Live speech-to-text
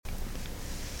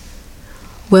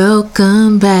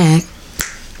Welcome back.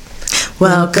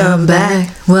 Welcome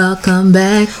back. Welcome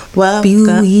back.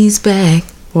 Bowie's back.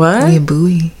 What? We in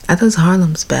Bowie. I thought it was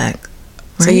Harlem's back.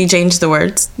 Right? So you changed the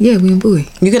words? Yeah, we in Bowie.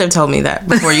 You could have told me that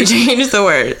before you changed the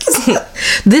words.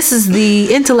 This is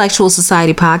the Intellectual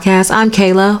Society Podcast. I'm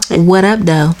Kayla. What up,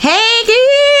 though? Hey,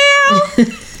 girl.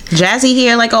 Jazzy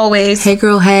here, like always. Hey,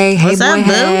 girl. Hey. Hey, What's boy. up,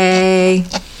 boo? Hey.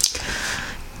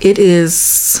 It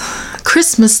is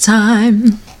Christmas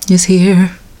time. Is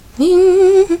here.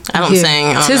 I don't Here. sing.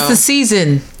 I don't Tis know. the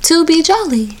season. To be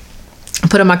jolly. I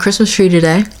put on my Christmas tree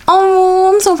today.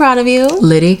 Oh, I'm so proud of you.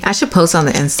 Liddy. I should post on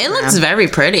the Instagram. It looks very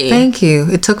pretty. Thank you.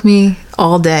 It took me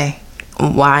all day,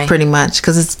 Why? pretty much,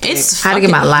 because It's I had to get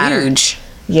my fucking ladder. huge.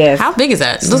 Yeah. How big is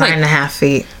that? It It's looks 9.5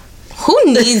 feet. who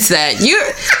needs that?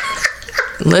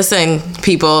 Listen,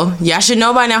 people, y'all should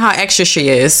know by now how extra she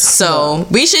is. So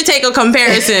we should take a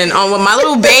comparison on what my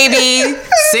little baby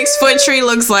 6-foot tree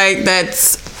looks like.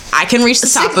 I can reach the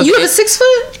top of You it. have a 6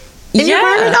 foot in your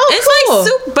apartment? Oh, it's cool.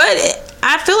 like but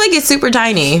I feel like it's super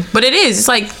tiny. But it is. It's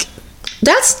like,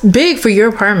 That's big for your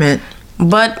apartment.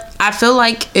 but I feel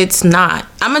like it's not.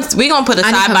 We gonna put a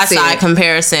I need to side come by see side it.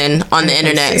 comparison on the need to come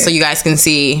internet see so it. you guys can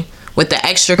see what the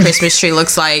extra Christmas tree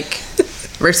looks like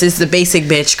versus the basic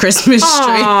bitch Christmas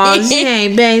Oh, tree. she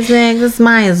ain't basic. This is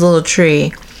Maya's little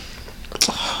tree.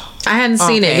 I hadn't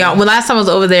seen it, Okay. y'all. When last time I was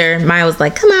over there, Maya was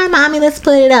like, "Come on, mommy, let's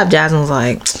put it up." Jasmine was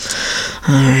like,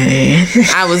 "All right."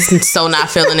 I was so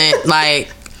not feeling it. Like,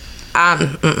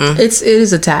 It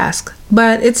is a task,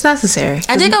 but it's necessary.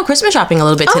 I did go Christmas shopping a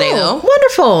little bit today, though.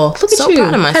 Wonderful! Look at So you,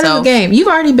 proud of head of myself. the game. You've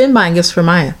already been buying gifts for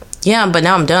Maya Yeah, but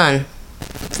now I'm done.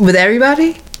 with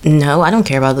everybody, No, I don't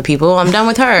care about the people. I'm done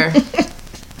with her.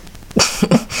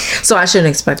 so I shouldn't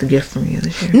expect a gift from you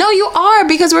this year. No, you are,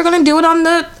 because we're gonna do it on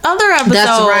the other episode.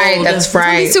 That's It's gonna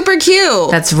be right. super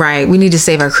cute. That's right. We need to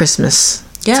save our Christmas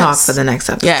Yes. talk for the next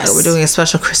episode. Yes. We're doing a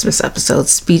special Christmas episode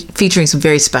featuring some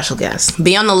very special guests.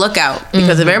 Be on the lookout,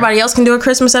 because if everybody else can do a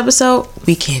Christmas episode,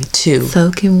 we can too. So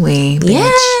can we, bitch.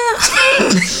 Yeah.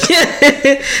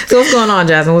 So what's going on,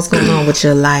 Jasmine? What's going on with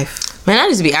your life? Man, I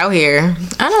just be out here.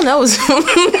 I don't know.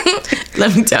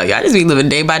 Let me tell you, I just be living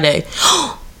day by day.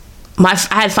 I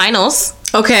had finals.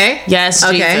 Okay. Yes,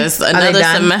 Okay. Jesus. Are they Another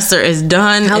done? semester is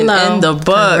done Hello. and in the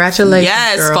book. Congratulations,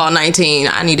 Yes, girl. fall 19.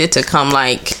 I needed to come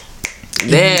like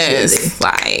this.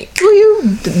 Like, Well,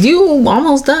 you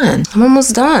almost done. I'm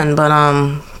almost done, but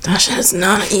that shit is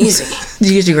not easy. Did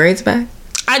you get your grades back?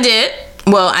 I did.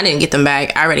 Well, I didn't get them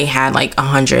back. I already had like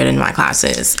 100 in my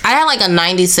classes. I had like a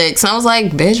 96, and I was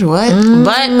like, bitch, what?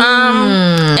 But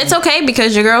it's okay,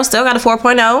 because your girl still got a 4.0.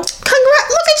 Congrats!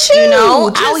 Look at you. You know,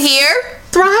 Just out here,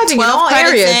 thriving in 12 all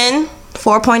credits areas. in,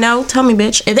 4.0. Tell me,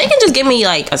 bitch. If they can just give me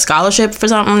like a scholarship for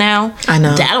something now, I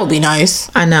know. that'll be nice.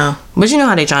 I know. But you know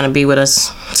how they trying to be with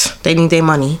us. They need their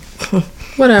money.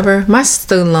 Whatever. My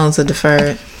student loans are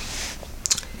deferred.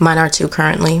 Mine are too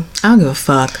currently. I don't give a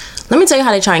fuck. Let me tell you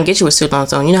how they try and get you with student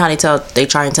loans though. You know how they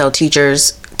try and tell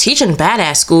teachers, teaching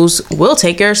badass schools will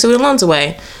take your student loans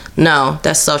away. No,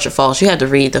 that's such a false. You have to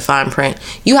read the fine print.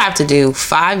 You have to do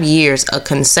 5 years of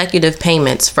consecutive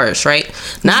payments first, right?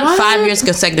 Not What? 5 years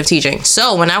consecutive teaching.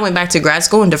 So when I went back to grad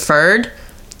school and deferred,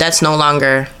 that's no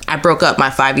longer, I broke up my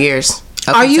 5 years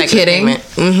of Are you consecutive kidding?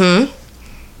 payment.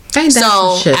 Ain't that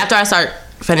So some shit? after I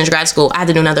finish grad school, I had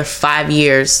to do another 5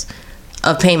 years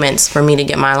of payments for me to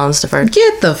get my loans deferred.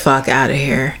 Get the fuck out of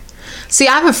here. See,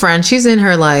 I have a friend. She's in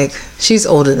her she's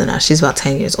older than us. She's about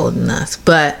 10 years older than us.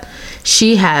 But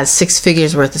she has 6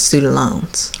 figures worth of student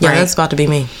loans. Yeah, right? that's about to be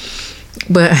me.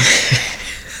 But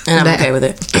And I'm That- okay with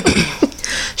it.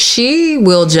 she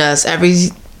will just, every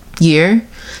year,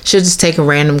 she'll just take a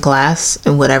random class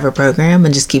in whatever program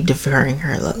and just keep deferring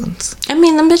her loans. I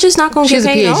mean, them bitches not gonna She has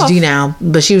get a paid PhD off. now,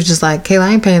 but she was just like, Kayla,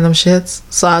 I ain't paying them shits.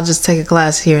 So I'll just take a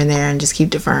class here and there and just keep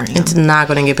deferring them. It's not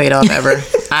gonna get paid off ever.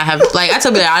 I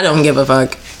told you, I don't give a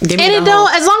fuck. Give me And the it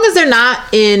don't, as long as they're not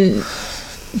in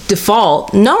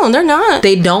default, No, they're not.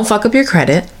 they don't fuck up your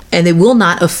credit, and they will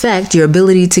not affect your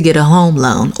ability to get a home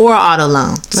loan or an auto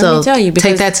loan. So me tell you, take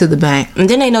because- that to the bank. And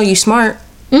then they know you smart.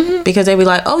 Because they be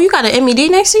like, oh, you got an MED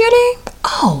next to your name?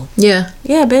 Oh, Yeah,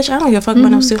 yeah, bitch, I don't give a fuck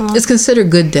about no student loans. it's considered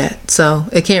good debt, so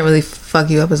it can't really fuck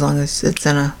you up as long as it's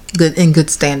in good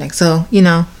standing. So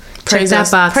check that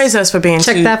box. Praise us for being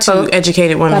Check two that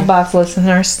educated women. box,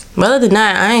 listeners. But other than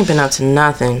that, I ain't been up to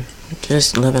nothing.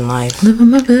 Just living life. Living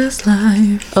my best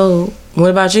life. Oh, what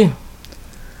about you?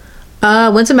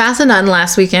 Went to Massanutten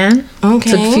last weekend.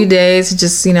 Okay. Took a few days to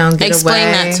just, get Explain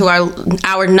away. that to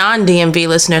our non-DMV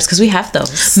listeners, because we have those.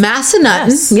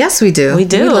 Massanutten. Yes, we do. We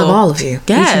do. We love all of you. Each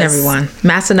Yes. and every one.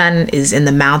 Massanutten is in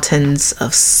the mountains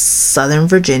of Southern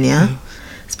Virginia.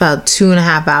 It's about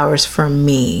 2.5 hours from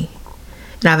me.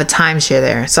 And I have a timeshare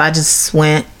there. So I just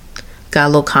went, got a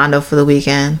little condo for the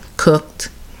weekend, cooked,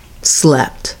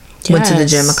 slept. Went to the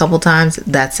gym a couple times.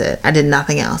 That's it. I did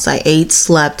nothing else. I ate,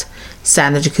 slept, sat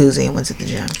in the jacuzzi, and went to the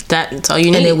gym. That's all you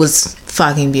need. And it was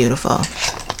fucking beautiful.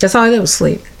 That's all I did was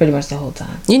sleep pretty much the whole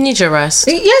time. You need your rest.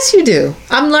 Yes, you do.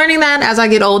 I'm learning that as I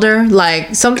get older.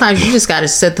 Like, sometimes you just gotta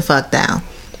sit the fuck down.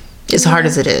 As hard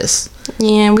as it is.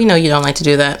 Yeah, we know you don't like to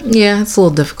do that. Yeah, it's a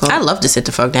little difficult. I love to sit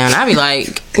the fuck down. I'd be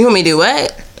like, you want me to do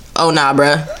what? Oh, nah,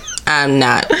 bruh. I'm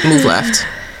not. Move left.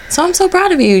 So I'm so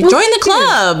proud of you. Well, join the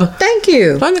club. Thank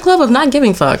you. Join the club of not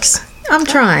giving fucks. I'm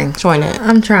trying. Join it.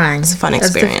 I'm trying. It's a fun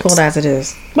experience. As difficult as it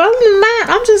is. But other than that,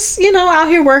 I'm just, out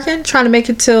here working, trying to make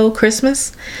it till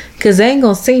Christmas. Because they ain't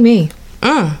going to see me.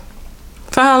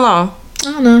 For how long? I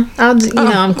don't know.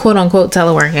 I'm quote unquote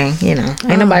teleworking.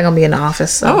 Ain't nobody going to be in the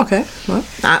office. So. Oh, okay. Well,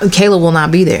 Kayla will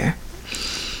not be there.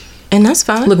 And that's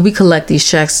fine. Look, we collect these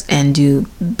checks and do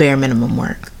bare minimum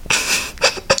work.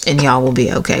 And y'all will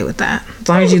be okay with that. As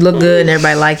long as you look good and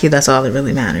everybody like you, that's all that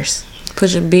really matters.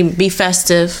 Be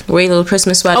festive. Wear a little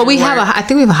Christmas sweater. Oh, I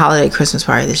think we have a holiday Christmas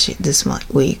party this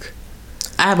week.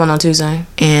 I have one on Tuesday.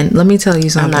 And let me tell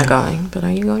you something. I'm not going, but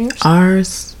are you going yours?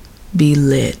 Ours be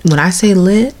lit. When I say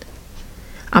lit,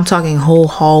 I'm talking whole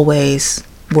hallways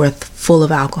worth full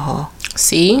of alcohol.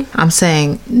 See? I'm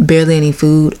saying barely any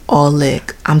food, all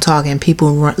lick. I'm talking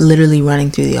people literally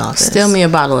running through the office. Steal me a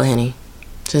bottle of Henny.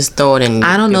 Just throw it in.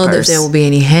 I don't know purse. that there will be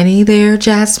any Henny there,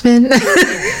 Jasmine.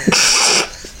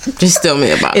 Just steal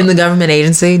me a bottle. In the government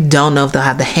agency, don't know if they'll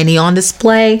have the Henny on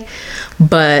display,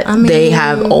 but they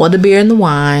have all the beer and the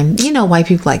wine. White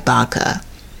people like vodka.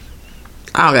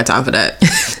 I don't got time for that.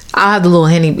 I'll have the little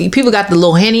Henny. People got the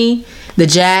little Henny, the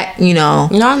Jack,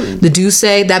 the Douce.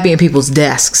 That be in people's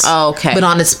desks. Oh, okay. But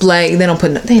on display, they don't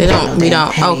put. We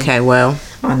don't. Okay, well,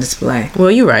 on display.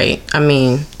 Well, you're right. I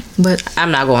mean. But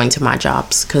I'm not going to my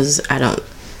jobs because I don't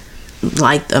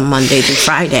like the Monday through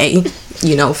Friday,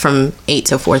 from 8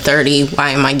 to 4:30. Why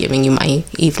am I giving you my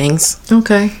evenings?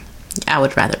 Okay. I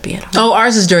would rather be at home. Oh,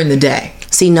 ours is during the day.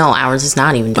 See, no, ours is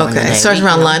not even during the day. Okay, it starts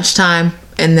around lunchtime,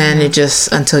 and then it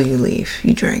just, until you leave,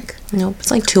 you drink. Nope, it's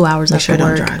like 2 hours after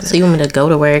work. So you want me to go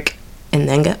to work and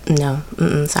then go?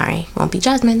 No, sorry. Won't be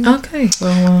Jasmine. Okay.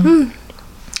 Well,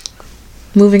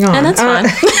 moving on. And that's fine.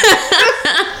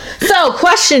 So,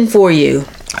 question for you.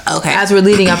 Okay. As we're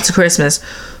leading up to Christmas,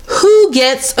 who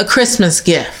gets a Christmas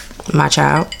gift? My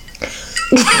child.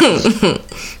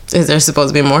 Is there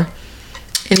supposed to be more?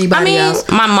 Anybody else?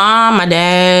 My mom, my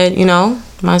dad,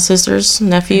 my sisters,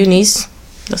 nephew, niece.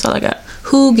 That's all I got.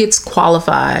 Who gets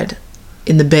qualified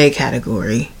in the bae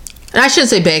category? And I shouldn't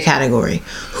say bae category.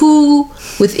 Who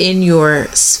within your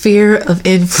sphere of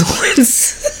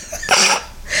influence...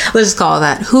 Let's just call it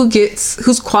that.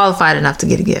 Who's qualified enough to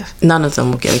get a gift? None of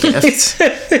them will get a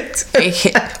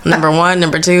gift. Number 1,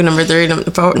 number 2, number 3, number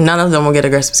 4. None of them will get a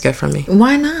Christmas gift from me.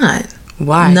 Why not?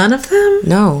 Why? None of them?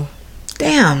 No.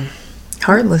 Damn.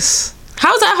 Heartless.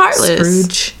 How is that heartless?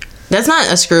 Scrooge. That's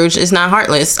not a Scrooge. It's not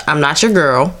heartless. I'm not your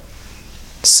girl.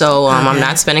 So I'm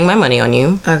not spending my money on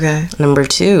you. Okay. Number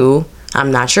 2,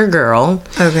 I'm not your girl.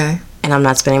 Okay. And I'm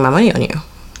not spending my money on you.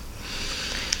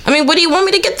 I mean, what do you want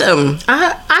me to get them?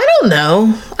 I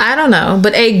don't know.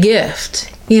 But a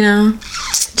gift,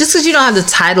 Just because you don't have the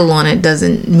title on it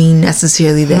doesn't mean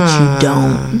necessarily that you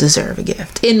don't deserve a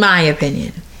gift, in my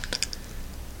opinion.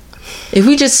 If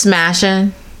we just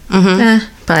smashing,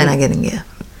 probably not getting a gift.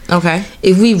 Okay.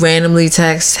 If we randomly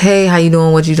text, hey, how you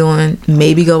doing, what you doing,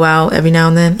 maybe go out every now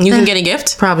and then. You can get a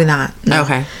gift? Probably not. No.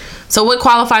 Okay. So what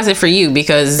qualifies it for you?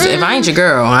 Because if I ain't your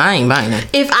girl, I ain't buying it.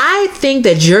 If I think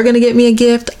that you're going to get me a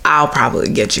gift, I'll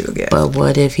probably get you a gift. But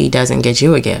what if he doesn't get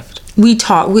you a gift? We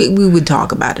would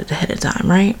talk about it ahead of time,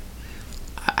 right?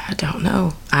 I don't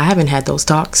know. I haven't had those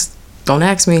talks. Don't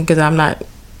ask me because I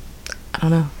don't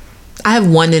know. I have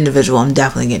one individual I'm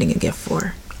definitely getting a gift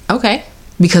for. Okay.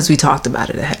 Because we talked about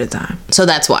it ahead of time. So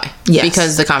that's why? Yes.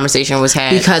 Because the conversation was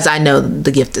had? Because I know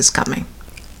the gift is coming.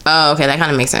 Oh, okay. That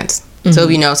kind of makes sense. Mm-hmm. So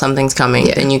if you know something's coming,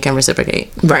 then you can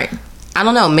reciprocate. Right. I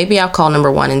don't know. Maybe I'll call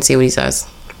number 1 and see what he says.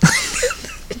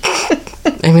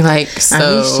 And be like, so...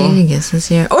 Are we exchanging gifts this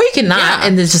year? Or you can not,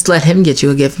 and then just let him get you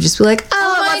a gift. Just be like,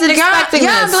 I wasn't expecting this.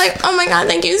 Yeah, be like, oh my God,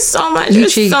 thank you so much. You're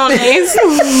so nice.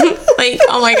 Like,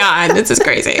 oh my God, this is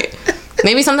crazy.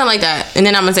 Maybe something like that. And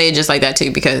then I'm going to say it just like that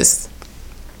too, because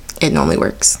it normally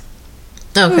works.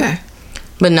 Okay.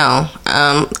 But no,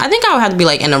 I think I would have to be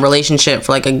like in a relationship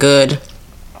for like a good...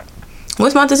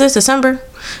 What month is this? December?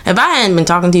 If I hadn't been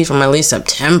talking to you from at least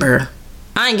September,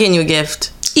 I ain't getting you a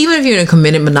gift. Even if you're in a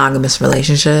committed monogamous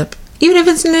relationship, even if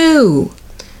it's new.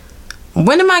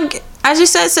 When am I I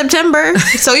just said September.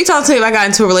 So you talking to me if I got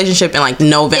into a relationship in like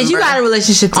November? If you got a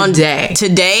relationship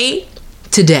today,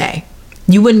 today,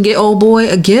 you wouldn't get old boy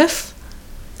a gift?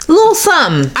 A little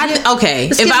something. Okay.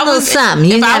 Let's give him a little something.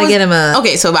 You gotta get him a...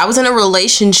 Okay, so if I was in a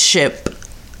relationship,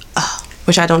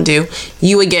 which I don't do,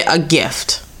 you would get a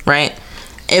gift, right?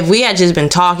 If we had just been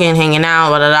talking, hanging out,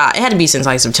 blah, blah, blah, it had to be since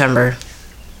like September.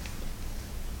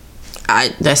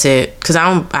 That's it. Because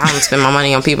I don't spend my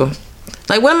money on people.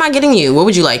 Like, what am I getting you? What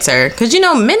would you like, sir? Because, you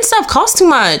know, men's stuff costs too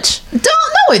much. No,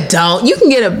 it don't. You can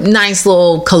get a nice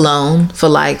little cologne for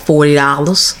like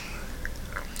 $40.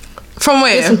 From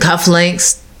where? Get some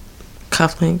cufflinks.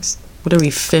 Cufflinks? What are we,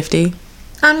 50?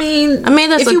 I mean,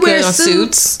 that's look good on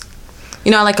suits.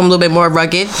 You know, I like them a little bit more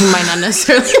rugged. You might not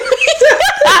necessarily...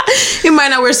 You might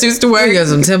not wear suits to work. You got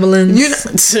some Timberlands. You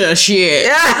know, shit.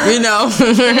 Yeah. You know,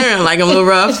 like I'm a little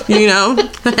rough. You know,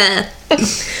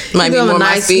 might be more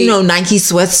nice, you know, Nike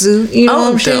sweatsuit. You know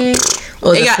what I'm saying?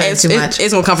 Oh,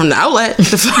 it's gonna come from the outlet.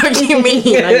 The fuck you mean?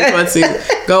 Nike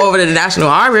sweatsuit. Go over to the National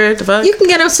Harbor. The fuck. You can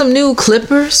get them some new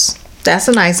clippers. That's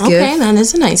a nice gift. Okay, that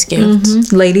is a nice gift.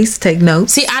 Mm-hmm. Ladies, take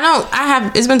notes. See,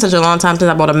 it's been such a long time since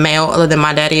I bought a male other than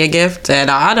my daddy a gift that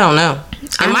I don't know.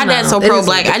 And my dad's so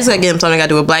pro-black. I just gotta get him something I gotta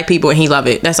do with black people, and he love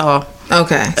it. That's all.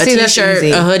 Okay. A t-shirt,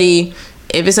 a hoodie.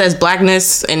 If it says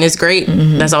blackness and it's great,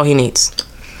 that's all he needs.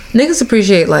 Niggas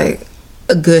appreciate like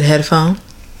a good headphone.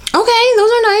 Okay,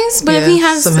 those are nice. But if he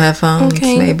has some headphones,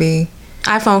 maybe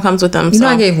iPhone comes with them. You know,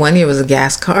 I gave one year was a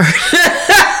gas card.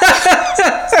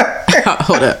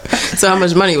 Hold up. So how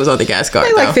much money was on the gas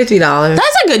card? Like $50.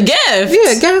 That's a good gift.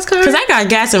 Yeah, gas card. Because I got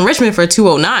gas in Richmond for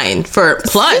 $209 for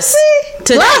plus.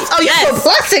 Today. Plus? Oh, yes. You put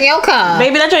plus in your car.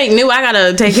 Baby, that drink knew I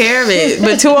gotta take care of it.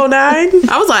 But $209,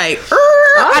 I was like,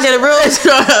 I did a real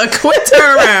quick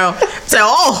turnaround. So,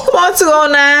 come on,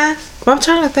 $209. Well, I'm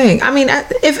trying to think. I mean,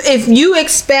 if you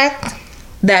expect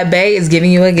that Bay is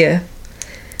giving you a gift,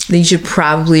 then you should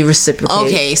probably reciprocate.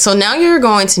 Okay, so now you're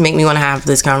going to make me want to have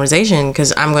this conversation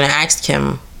because I'm going to ask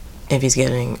him if he's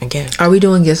getting a gift. Are we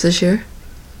doing gifts this year?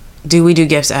 Do we do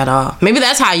gifts at all? Maybe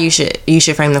that's how you should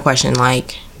frame the question.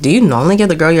 Like, do you normally give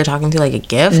the girl you're talking to like a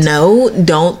gift? No,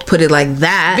 don't put it like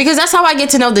that. Because that's how I get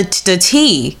to know the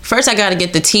tea. First, I got to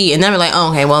get the tea, and then we're like,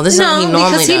 oh, okay, well, this is what he normally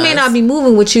does. Because he may not be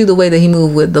moving with you the way that he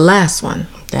moved with the last one.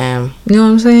 Damn. You know what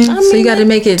I'm saying? So you got to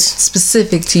make it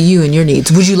specific to you and your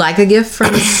needs. Would you like a gift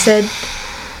from said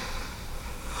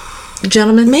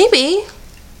gentleman? Maybe.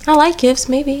 I like gifts,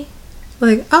 maybe.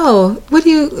 Like, oh, what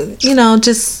do you know,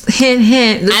 just hint,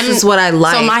 this is what I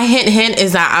like. So my hint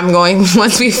is that I'm going,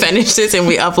 once we finish this and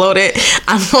we upload it,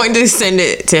 I'm going to send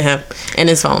it to him in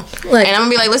his phone. Like, and I'm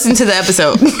going to be like, listen to the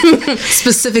episode.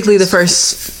 Specifically the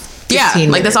first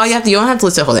 15 minutes. That's all you have to, you don't have to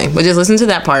listen to the whole thing, but just listen to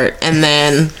that part and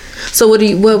then. So what are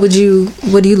you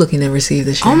looking to receive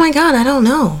this year? Oh my God, I don't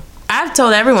know. I've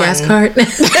told everyone. Gas card?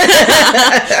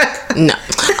 No.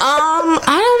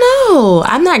 I don't know.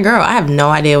 I'm that girl. I have no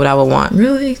idea what I would want.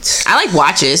 Really? I like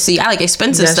watches. See, I like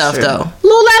expensive stuff though.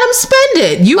 Well, let them spend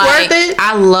it. You worth it.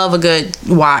 I love a good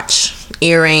watch,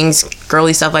 earrings,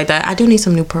 girly stuff like that. I do need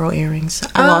some new pearl earrings.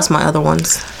 I lost my other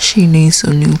ones. She needs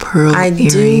some new pearl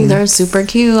earrings. Do. They're super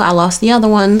cute. I lost the other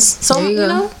ones. So there you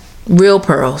go. Real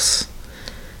pearls.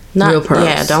 Not real pearls.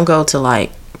 Yeah, don't go to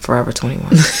like Forever 21.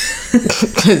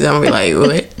 Because I'm gonna be like,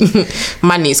 what?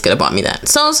 My niece could have bought me that.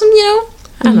 So,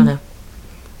 I don't know.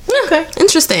 Okay.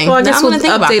 Interesting. Well, I guess we'll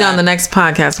update on the next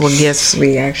podcast what gifts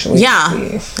we actually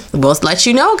receive. We'll let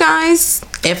you know, guys,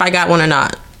 if I got one or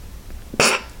not.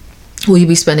 Will you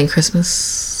be spending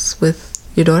Christmas with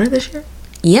your daughter this year?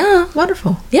 Yeah.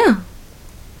 Wonderful. Yeah.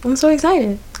 I'm so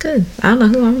excited. Good. I don't know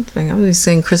who I'm thinking. I'm going to be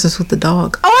saying Christmas with the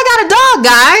dog. Oh, I got a dog,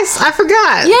 guys. I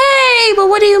forgot. Yay. But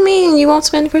what do you mean? You won't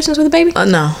spend Christmas with a baby?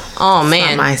 No. Oh, man.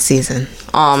 It's not my season.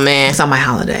 Oh, man. It's not my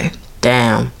holiday.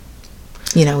 Damn.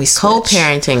 We switch.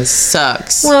 Co-parenting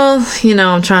sucks. Well,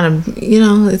 I'm trying to,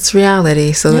 it's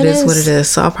reality. So it is what it is.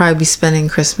 So I'll probably be spending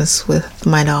Christmas with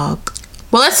my dog.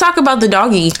 Well, let's talk about the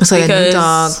doggy. It's like a new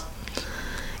dog.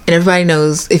 And everybody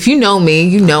knows, if you know me,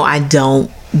 you know I don't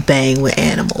bang with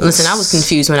animals. Listen, I was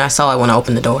confused when I saw it when I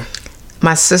opened the door.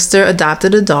 My sister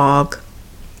adopted a dog.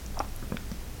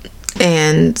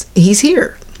 And he's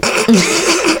here.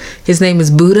 His name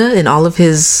is Buddha in all of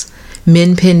his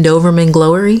Min Pin Doberman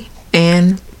glory.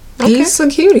 And he's a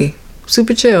cutie.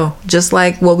 Super chill. Just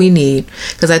like what we need.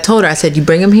 Because I told her, I said, you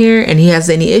bring him here and he has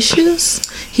any issues,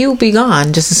 he will be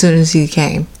gone just as soon as he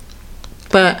came.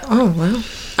 But, oh, well.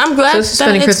 I'm glad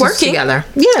that it's working. Together.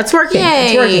 Yeah, it's working. Yay.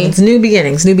 It's working. It's new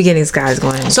beginnings. New beginnings, guys,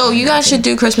 going on. So you guys should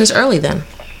do Christmas early then.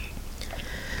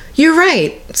 You're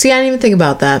right. See, I didn't even think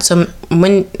about that. So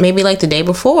maybe like the day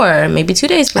before, maybe 2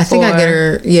 days before. I think I get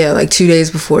her, like 2 days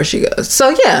before she goes.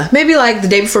 So yeah, maybe like the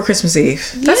day before Christmas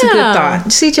Eve. That's a good thought.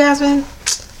 You see, Jasmine?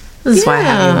 This is why I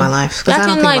have you in my life. Because I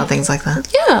don't think about things like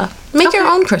that. Yeah. Make your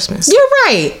own Christmas. You're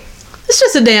right. It's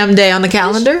just a damn day on the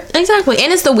calendar. Exactly.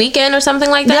 And it's the weekend or something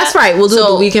like that. That's right. We'll do it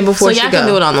the weekend before she goes. So y'all can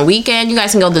do it on the weekend. You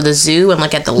guys can go to the zoo and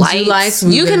look at the lights.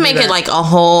 You can make it like a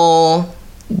whole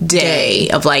day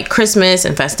of like Christmas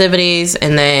and festivities,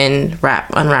 and then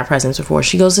unwrap presents before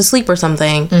she goes to sleep or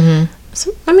something. Mm-hmm.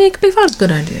 So, I mean, it could be fun.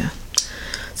 Good idea.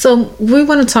 So we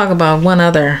want to talk about one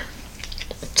other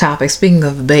topic. Speaking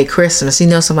of Bay Christmas, you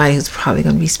know somebody who's probably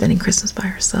going to be spending Christmas by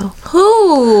herself.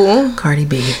 Who? Cardi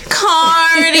B.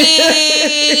 Cardi!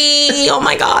 Oh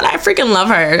my god, I freaking love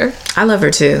her. I love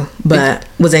her too. But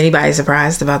was anybody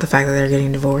surprised about the fact that they're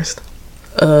getting divorced?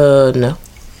 No.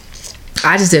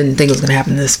 I just didn't think it was going to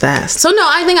happen this fast. So no,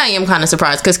 I think I am kind of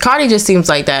surprised because Cardi just seems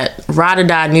like that ride or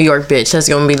die New York bitch that's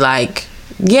going to be like,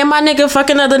 yeah, my nigga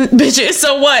fucking other bitches,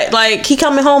 so what? Like, he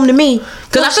coming home to me.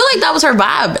 Because I feel like that was her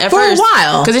vibe at for first. For a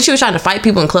while. Because then she was trying to fight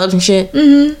people in clubs and shit.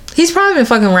 Mm-hmm. He's probably been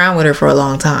fucking around with her for a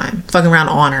long time. Fucking around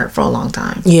on her for a long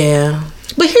time. Yeah.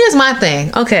 But here's my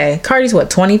thing. Okay, Cardi's what,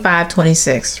 25,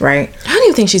 26, right? I don't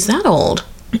even think she's that old.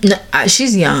 No,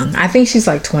 she's young. I think she's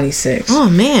like 26. Oh,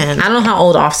 man. I don't know how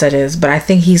old Offset is, but I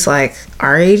think he's like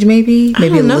our age maybe.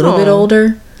 Maybe a little bit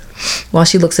older. While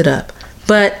she looks it up.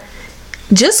 But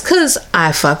just because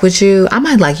I fuck with you, I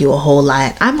might like you a whole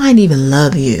lot. I might even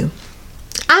love you.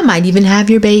 I might even have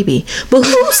your baby. But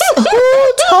who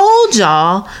told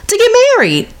y'all to get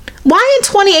married? Why in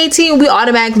 2018 we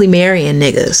automatically marrying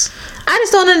niggas? I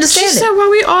just don't understand She said, why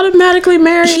we automatically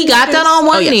married? He got down on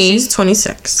one knee. She's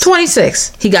 26.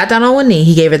 26. He got down on one knee.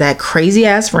 He gave her that crazy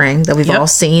ass ring that we've all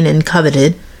seen and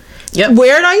coveted. Yep.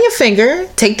 Wear it on your finger.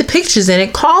 Take the pictures in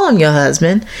it. Call him your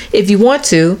husband if you want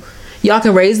to. Y'all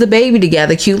can raise the baby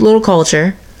together. Cute little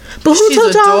culture. But who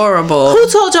told y'all? Adorable. Who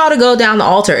told y'all to go down the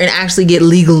altar and actually get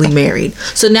legally married?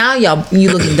 So now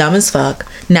you looking dumb as fuck.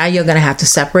 Now you're gonna have to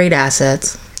separate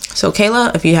assets. So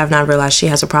Kayla, if you have not realized, she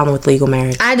has a problem with legal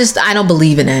marriage. I don't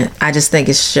believe in it. I just think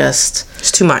it's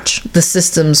too much. The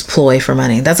system's ploy for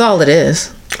money. That's all it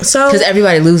is. So because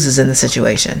everybody loses in the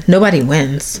situation. Nobody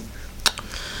wins.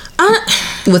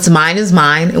 What's mine is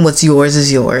mine, and what's yours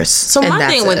is yours. So my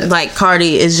thing with like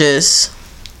Cardi is just,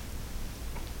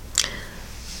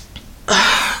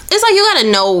 it's like you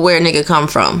gotta know where nigga come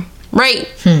from, right?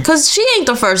 Because she ain't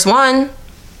the first one.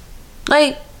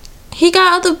 Like, he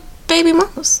got other baby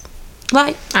mamas.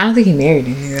 Like, I don't think he married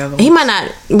any other ones. He might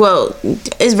not. Well,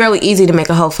 it's really easy to make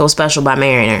a hoe feel special by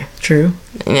marrying her. True.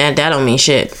 And that don't mean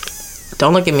shit.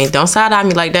 Don't look at me. Don't side eye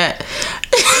me like that.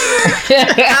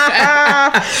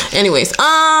 Anyways,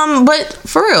 but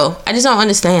for real, I just don't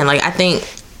understand. Like, I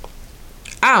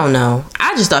don't know.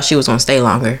 I just thought she was gonna stay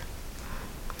longer.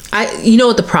 You know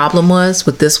what the problem was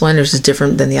with this one? It was just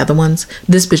different than the other ones.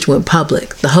 This bitch went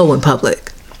public. The hoe went public.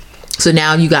 So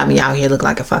now you got me out here looking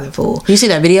like a fucking fool. You see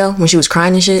that video when she was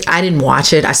crying and shit? I didn't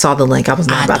watch it. I saw the link. I was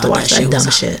not about to watch that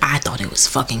dumb shit. I thought it was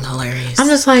fucking hilarious. I'm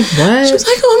just like, what? She was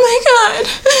like, oh my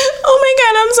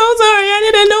god, I'm so sorry.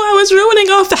 I didn't know I was ruining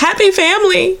off the happy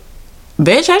family.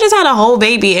 Bitch, I just had a whole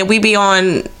baby and we be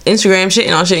on Instagram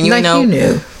shitting on shit and you like know. You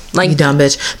knew. Like, you dumb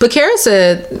bitch. But Kara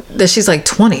said that she's like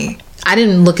 20. I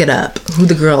didn't look it up who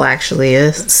the girl actually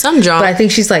is. Some drunk. But I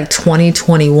think she's like 20,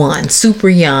 21. Super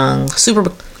young.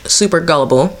 Super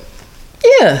gullible.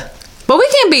 Yeah. But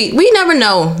we never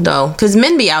know though, because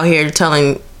men be out here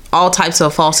telling all types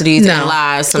of falsities and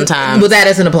lies sometimes. Well, that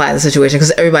doesn't apply to the situation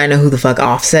because everybody know who the fuck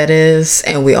Offset is,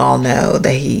 and we all know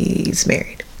that he's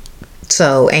married.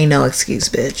 So ain't no excuse,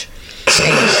 bitch.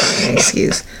 Ain't no fucking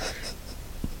excuse.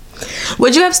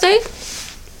 Would you have stayed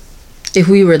if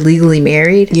we were legally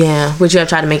married? Yeah. Would you have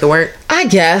tried to make it work? I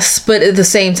guess, but at the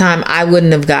same time, I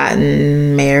wouldn't have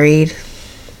gotten married.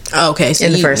 Okay, so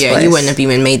in the first place, you wouldn't have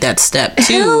even made that step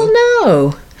too. Hell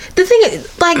no. The thing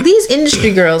is, like, these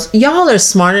industry girls, y'all are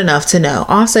smart enough to know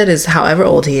Offset is however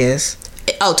old he is.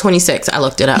 Oh, 26. I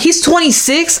looked it up. He's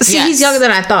 26. See, yes. He's younger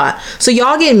than I thought. So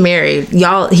y'all getting married.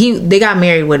 They got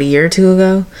married what, a year or two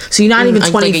ago. So you're not even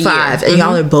 25, and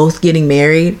y'all are both getting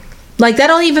married. Like, that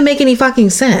don't even make any fucking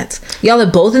sense. Y'all are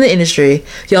both in the industry.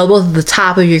 Y'all are both at the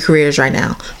top of your careers right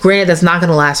now. Granted, that's not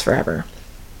gonna last forever,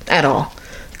 at all.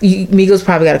 Migos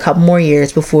probably got a couple more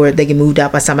years before they get moved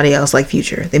out by somebody else like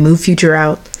Future. They move Future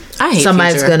out. I hate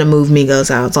Somebody's Future. gonna move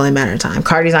Migos out. It's only a matter of time.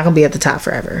 Cardi's not gonna be at the top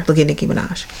forever. Look at Nicki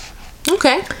Minaj.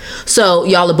 Okay. So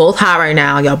y'all are both hot right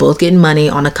now. Y'all both getting money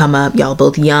on the come up. Y'all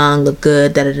both young, look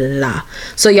good, da da da da da.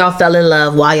 So y'all fell in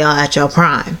love while y'all at your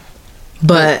prime.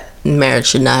 But marriage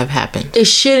should not have happened. it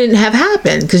shouldn't have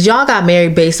happened because y'all got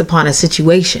married based upon a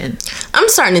situation. I'm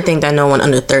starting to think that no one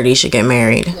under 30 should get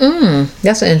married.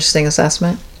 That's an interesting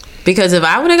assessment. Because if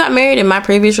I would have got married in my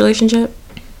previous relationship,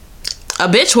 a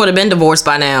bitch would have been divorced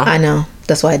by now. I know.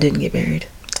 That's why I didn't get married.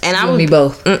 And You and me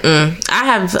both.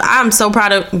 I'm so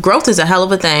proud of, growth is a hell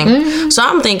of a thing. So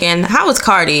I'm thinking, how is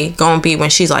Cardi gonna be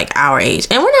when she's like our age?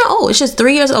 And we're not old, it's just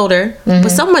 3 years older. But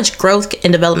so much growth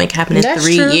and development can happen in That's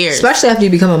 3 true. years. Especially after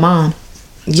you become a mom.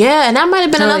 Yeah, and that might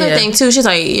have been Hell another yeah. thing too. She's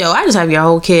like, yo, I just have your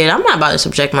whole kid. I'm not about to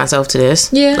subject myself to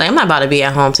this. Yeah. Like, I'm not about to be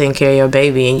at home taking care of your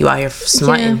baby and you out here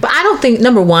smarting. Yeah, but I don't think,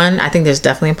 number one, I think there's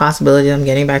definitely a possibility of them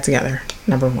getting back together.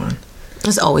 Number one.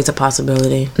 It's always a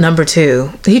possibility. Number two,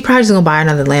 he probably just gonna buy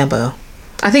another Lambo.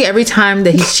 I think every time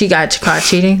that she got caught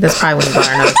cheating, that's probably when he bought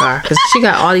her another car. Because she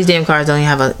got all these damn cars,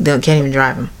 they can't even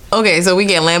drive them. Okay, so we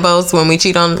get Lambos when we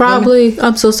cheat on women? Probably.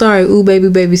 I'm so sorry. Ooh,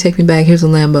 baby, take me back. Here's a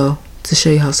Lambo to show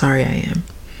you how sorry I am.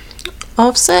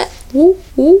 Offset. Woo,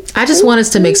 woo. I just want us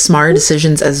to make smarter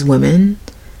decisions as women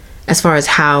as far as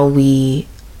how we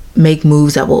make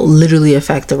moves that will literally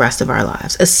affect the rest of our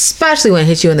lives. Especially when it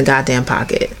hits you in the goddamn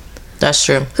pocket. That's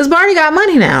true. Because Barney got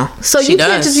money now. So She you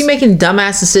can't does. just be making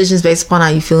dumbass decisions based upon how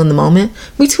you feel in the moment.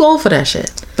 We too old for that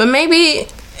shit. But maybe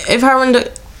if her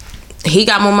and he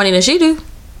got more money than she do.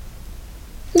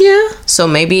 Yeah. So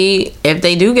maybe if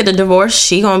they do get a divorce,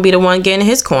 she gonna be the one getting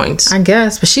his coins. I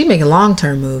guess. But she making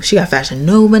long-term moves. She got Fashion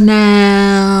Nova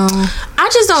now. I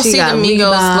just don't She see the got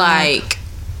Migos Reebok. like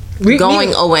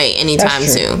going away anytime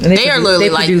That's true. soon. And They are literally they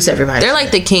like produce everybody. they're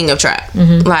like the king of trap,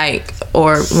 like,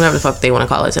 or whatever the fuck they want to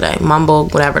call it today, mumble,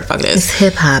 whatever the fuck it It's is.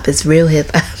 hip hop. It's real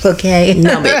hip hop. Okay.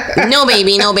 No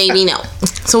baby, no baby, no.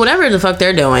 So whatever the fuck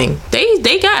they're doing,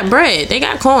 they got bread, they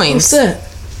got coins. That's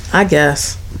it. I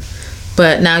guess.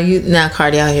 But now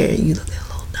Cardi out here, you look a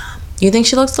little dumb. You think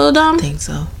she looks a little dumb? I think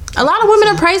so. A lot of women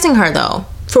are praising her though.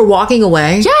 For walking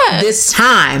away. Yes. This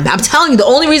time. I'm telling you, the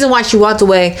only reason why she walked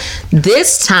away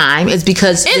this time is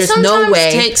because It there's sometimes no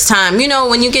way. takes time. You know,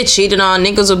 when you get cheated on,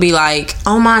 niggas will be like,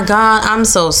 oh my God, I'm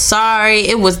so sorry.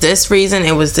 It was this reason.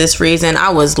 It was this reason. I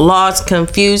was lost,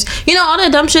 confused. You know, all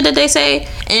that dumb shit that they say.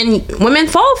 And women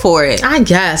fall for it. I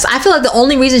guess. I feel like the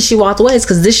only reason she walked away is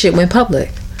because this shit went public.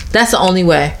 That's the only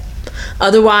way.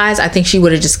 Otherwise, I think she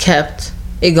would have just kept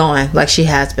it going like she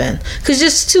has been. Because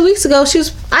just 2 weeks ago,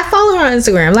 I follow her on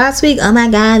Instagram. Last week, oh my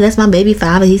God, that's my baby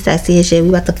father. He's sexy as shit. We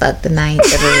about to fuck tonight.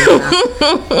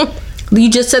 You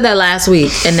just said that last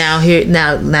week. And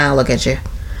now look at you.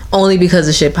 Only because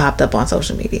the shit popped up on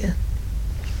social media.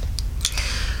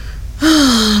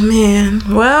 Oh, man.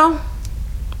 Well,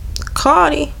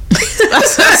 Cardi.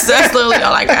 that's literally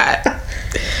all I got.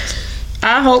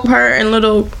 I hope her and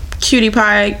little cutie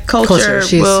pie culture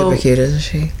She's will. super cute, isn't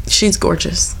she? She's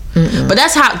gorgeous. But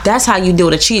that's how you do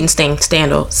the cheating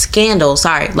scandal.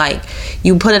 Sorry, like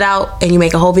you put it out and you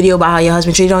make a whole video about how your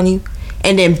husband cheated on you,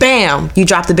 and then bam, you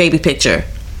drop the baby picture.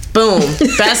 Boom,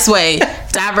 best way,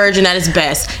 divergent at its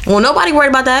best. And well, nobody worried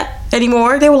about that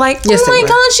anymore. They were like, Yes, oh they my were.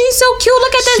 God, she's so cute.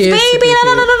 Look at this She is baby. super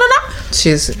Da, da, da, da, da.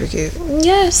 She's super cute.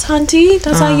 Yes, hunty,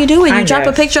 that's how you do it. You I drop a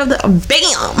guess. picture of the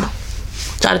bam.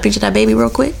 Drop a picture of that baby real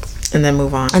quick, And then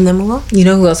move on. and then move on. You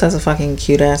know who else has a fucking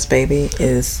cute ass baby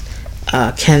is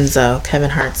Kenzo, Kevin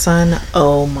Hart's son.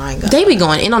 Oh my God. They be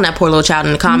going in on that poor little child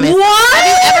in the comments. What? Have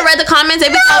you ever read the comments? They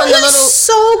be calling the He's little.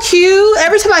 so cute.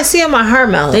 Every time I see him, my heart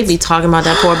melts. They be talking about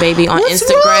that poor baby on What's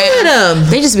Instagram. wrong with him?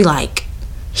 They just be like,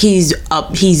 he's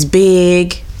up, he's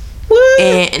big, What?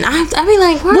 and I be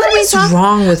like, What is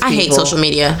wrong with I hate people? social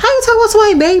media. How you talk about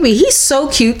somebody's baby? He's so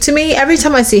cute to me. Every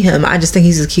time I see him, I just think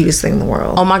he's the cutest thing in the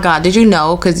world. Oh my God, did you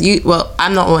know? Because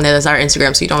I'm not one that does our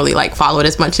Instagram, so you don't really like follow it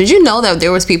as much. Did you know that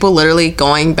there was people literally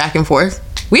going back and forth?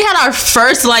 We had our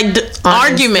first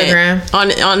argument Instagram?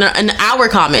 on our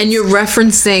comment. And you're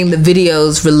referencing the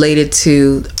videos related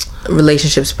to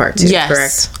relationships part 2,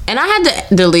 yes, correct? and I had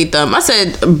to delete them. I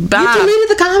said, bye. You deleted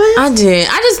the comments? I did.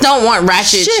 I just don't want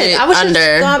ratchet shit I was under.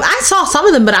 I saw some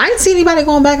of them, but I didn't see anybody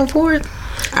going back and forth.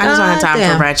 I just don't have time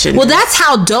Damn. for ratchet. Well, that's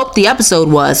how dope the episode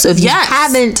was. So if you Yes.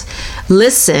 haven't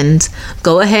listened,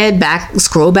 go ahead,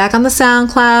 scroll back on the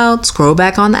SoundCloud, scroll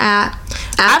back on the app.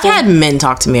 I've Apple. had men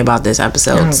talk to me about this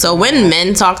episode. Oh, So when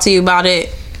men talk to you about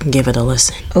it, give it a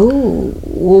listen. Ooh,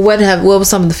 well, what was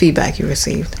some of the feedback you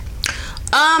received?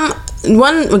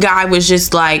 One guy was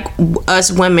just like,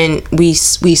 us women, we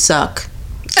suck.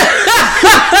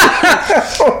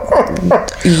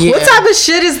 Yeah. What type of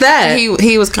shit is that?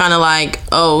 He was kind of like,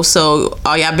 oh, so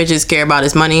all y'all bitches care about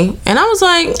is money, and I was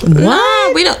like,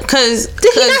 nah, we don't. Cause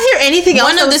Did he not hear anything else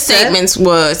One that of the was said? statements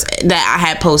was that I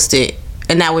had posted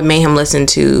and that what made him listen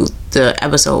to the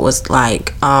episode was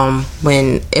like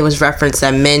when it was referenced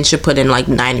that men should put in like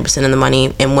 90% of the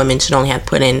money and women should only have to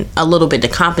put in a little bit to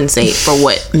compensate for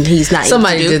what he's not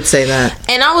Somebody able to do. did say that.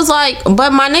 And I was like,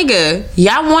 but my nigga,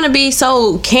 y'all want to be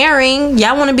so caring,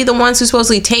 y'all want to be the ones who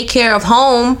supposedly take care of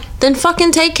home, then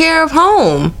fucking take care of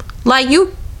home. Like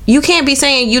you can't be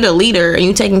saying you the leader and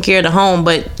you taking care of the home,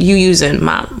 but you using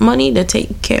my money to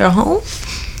take care of home.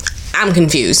 I'm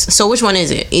confused. So which one is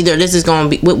it? Either this is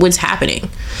going to be what's happening.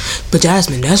 But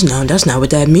Jasmine, that's not what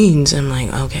that means. I'm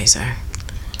like, okay, sir.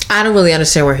 I don't really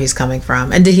understand where he's coming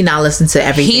from. And did he not listen to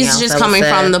everything? He's just coming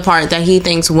from the part that he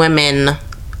thinks women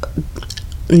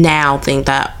now think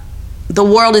that the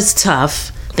world is tough,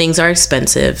 things are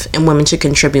expensive, and women should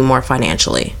contribute more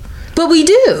financially. But we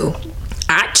do.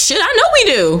 I know we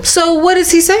do. So what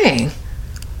is he saying?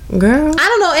 Girl, I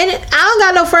don't know. And I don't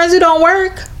got no friends who don't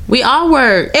work. we all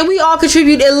work. And we all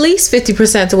contribute at least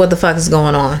 50% to what the fuck is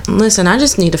going on. Listen, I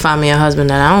just need to find me a husband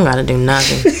that I don't gotta do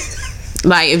nothing.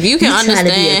 Like, if you can understand,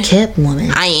 trying to be a kept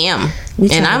woman. I am, We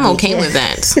and trying to I'm be okay kept. with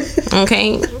that.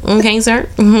 Okay, sir.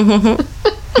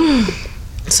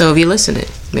 So if you're listening,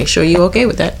 make sure you're okay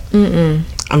with that.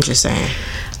 I'm just saying.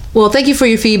 Well, thank you for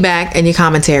your feedback and your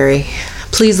commentary.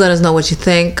 Please let us know what you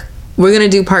think. We're going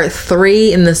to do part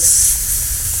 3 in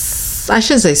I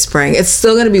shouldn't say spring. It's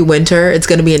still going to be winter. It's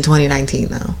going to be in 2019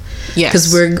 though. Yes.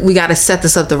 Because we got to set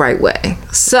this up the right way.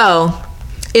 So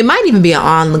it might even be an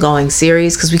ongoing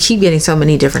series because we keep getting so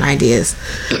many different ideas.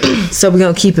 So we're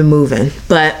going to keep it moving.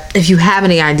 But if you have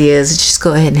any ideas, just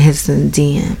go ahead and hit some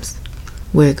DMs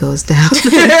where it goes down.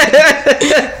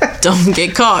 Don't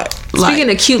get caught. Speaking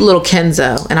of cute little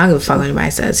Kenzo, and I don't give a fuck what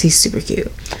anybody says, he's super cute.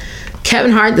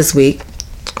 Kevin Hart this week.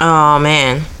 Oh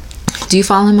man, Do you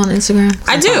follow him on Instagram?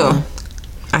 I do.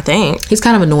 I think. He's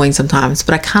kind of annoying sometimes,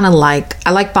 but I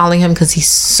like following him because he's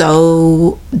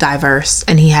so diverse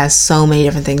and he has so many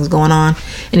different things going on,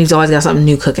 and he's always got something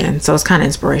new cooking. So it's kind of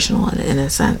inspirational in a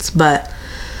sense. But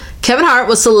Kevin Hart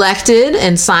was selected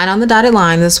and signed on the dotted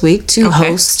line this week to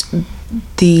host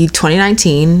the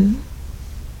 2019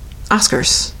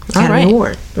 Oscars Academy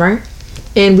Award, right?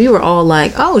 And we were all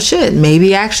like, oh shit,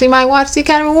 maybe I actually might watch the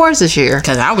Academy Awards this year.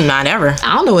 Because I would not ever.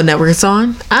 I don't know what network it's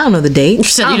on. I don't know the date.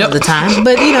 I don't know the time.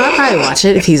 But, I'd probably watch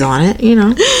it if he's on it,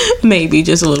 Maybe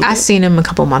just a little I bit. seen him a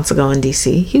couple months ago in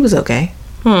DC. He was okay.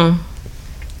 And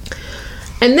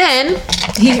then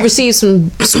he received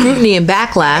some scrutiny and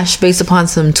backlash based upon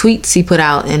some tweets he put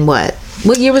out in what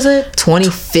year was it?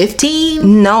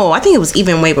 2015? No, I think it was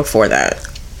even way before that.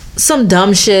 Some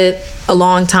dumb shit a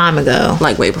long time ago.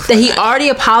 Like way before that he already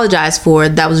apologized for,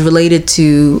 that was related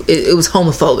to it was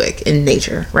homophobic in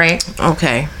nature, right?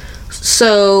 Okay.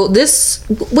 So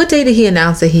what day did he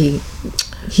announce that he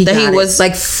was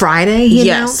like Friday? He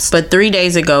announced? But 3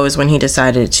 days ago is when he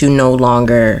decided to no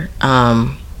longer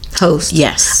host.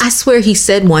 Yes. I swear he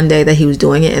said one day that he was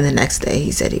doing it, and the next day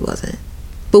he said he wasn't.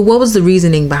 But what was the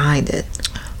reasoning behind it?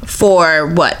 For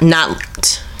what? Not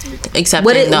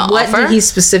accepting the offer? What did he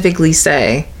specifically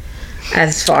say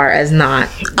as far as not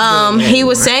he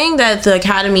was saying that the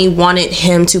Academy wanted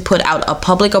him to put out a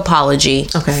public apology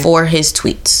for his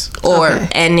tweets,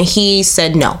 and he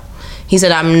said no. He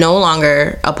said, I'm no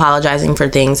longer apologizing for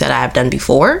things that I've done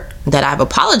before, that I've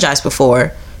apologized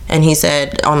before. And he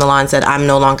said on the lines that I'm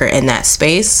no longer in that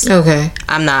space. Okay.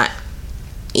 I'm not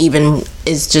even,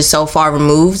 it's just so far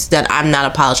removed that I'm not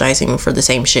apologizing for the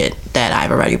same shit that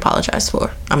I've already apologized for.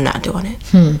 I'm not doing it.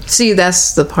 See,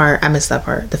 that's the part, I missed that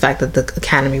part. The fact that the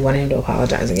Academy wanted him to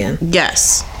apologize again.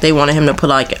 Yes. They wanted him to put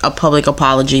like a public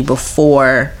apology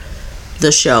before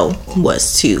the show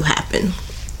was to happen.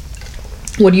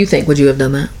 What do you think? Would you have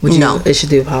done that? Would you No. issue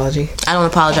the apology? I don't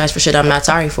apologize for shit I'm not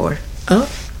sorry for. Oh.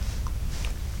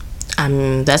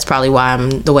 That's probably why I'm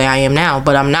the way I am now,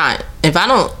 but I'm not. If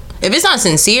it's not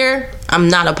sincere, I'm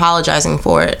not apologizing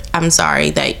for it. I'm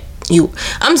sorry you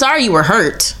were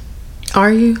hurt.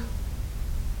 Are you?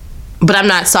 But I'm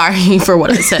not sorry for what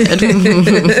I said.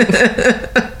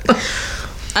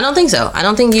 I don't think so. I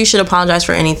don't think you should apologize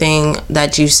for anything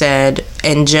that you said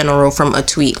in general from a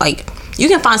tweet. Like, you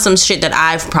can find some shit that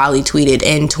I've probably tweeted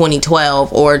in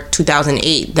 2012 or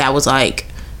 2008 that was like,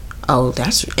 oh,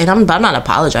 but I'm not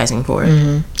apologizing for it.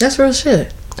 Mm-hmm. That's real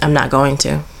shit. I'm not going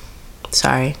to.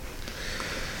 Sorry.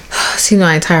 See,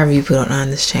 my entire viewpoint on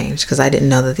this changed because I didn't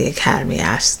know that the Academy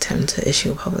asked him to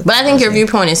issue a public But I think your apology.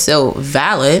 viewpoint is still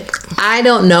valid. I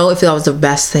don't know if that was the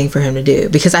best thing for him to do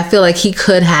because I feel like he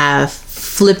could have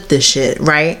flipped the shit,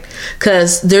 right?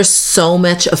 Because there's so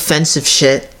much offensive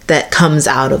shit that comes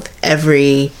out of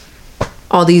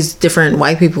all these different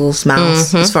white people's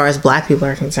mouths as far as black people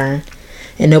are concerned.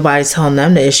 and nobody's telling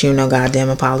them to issue no goddamn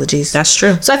apologies. That's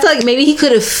true. So I feel like maybe he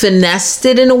could have finessed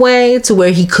it in a way to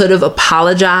where he could have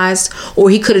apologized, or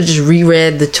he could have just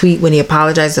reread the tweet when he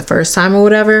apologized the first time or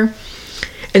whatever.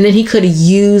 And then he could have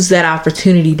used that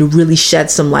opportunity to really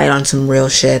shed some light on some real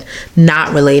shit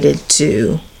not related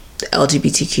to the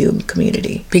LGBTQ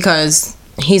community. Because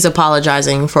he's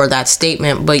apologizing for that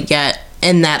statement, but yet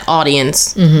in that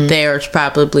audience, there's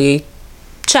probably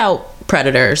child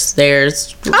predators,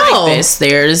 there's rapists,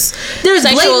 there's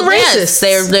sexual racists.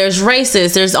 there's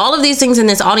racists, there's all of these things in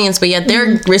this audience, but yet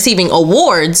they're receiving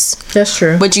awards. That's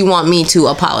true. But you want me to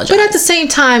apologize. But at the same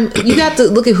time, you got to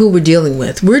look at who we're dealing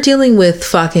with. We're dealing with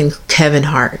fucking Kevin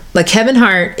Hart. Like, Kevin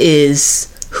Hart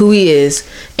is who he is.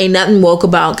 Ain't nothing woke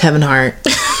about Kevin Hart.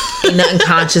 Ain't nothing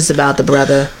conscious about the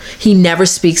brother. He never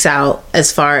speaks out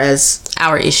as far as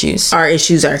our issues are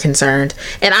concerned.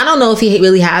 And I don't know if he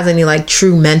really has any like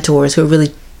true mentors who are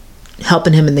really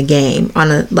helping him in the game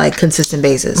on a like consistent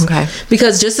basis. Okay.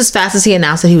 Because just as fast as he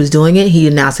announced that he was doing it, he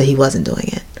announced that he wasn't doing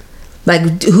it.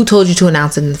 Like, who told you to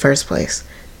announce it in the first place?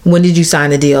 When did you sign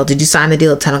the deal? Did you sign the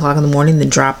deal at 10 o'clock in the morning, then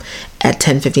drop at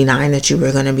 10:59 that you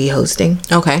were going to be hosting?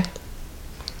 Okay.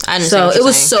 I understand. So what it you're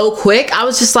was saying. so quick. I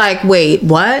was just like, wait,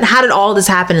 what? How did all this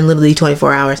happen in literally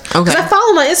 24 hours? Okay. Because I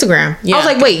follow him on Instagram. Yeah. I was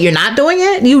like, wait, you're not doing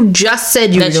it? You just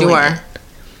said you were doing it.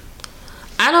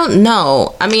 I don't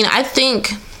know. I mean, I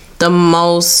think the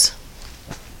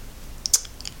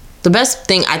best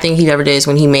thing I think he ever did is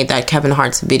when he made that Kevin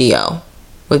Hart's video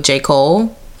with J.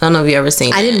 Cole. I don't know if you ever seen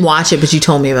it. I didn't watch it, but you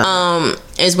told me about it.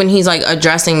 Is when he's like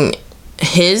addressing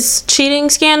his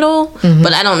cheating scandal,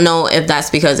 but I don't know if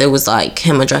that's because it was like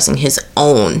him addressing his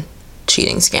own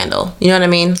cheating scandal. You know what I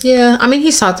mean? Yeah, I mean,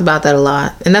 he's talked about that a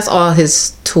lot, and that's all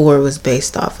his tour was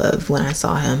based off of when I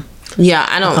saw him. Yeah,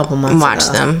 I don't couple months watch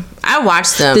ago. them. I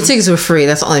watched them. The tickets were free.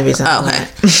 That's the only reason I Okay.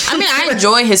 went. I mean, I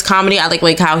enjoy his comedy. I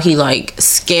like how he like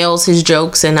scales his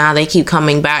jokes and how they keep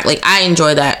coming back. Like, I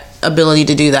enjoy that ability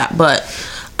to do that, but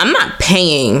I'm not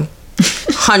paying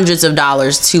hundreds of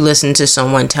dollars to listen to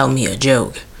someone tell me a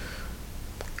joke.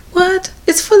 What?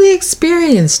 It's for the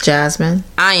experience, Jasmine.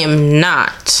 I am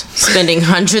not spending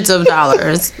hundreds of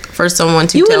dollars for someone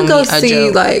to You tell would me go a see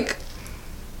joke. like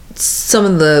some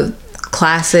of the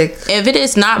classic. If it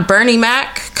is not Bernie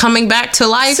Mac coming back to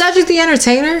life, Cedric the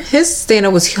Entertainer, his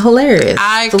stand-up was hilarious.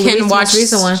 I The can most watch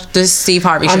recent one. the Steve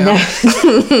Harvey show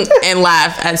and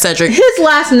laugh at Cedric. His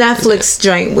last Netflix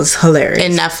joint was hilarious.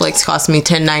 And Netflix cost me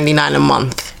 $10.99 a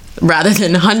month rather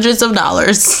than hundreds of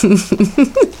dollars.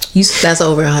 That's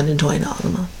over $120 a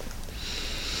month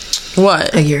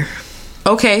What? a year.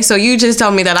 Okay, so you just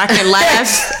told me that I can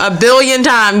laugh a billion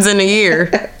times in a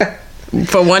year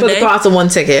for one For the day. cost of one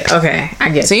ticket. Okay, I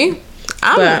get it. See,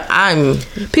 I'm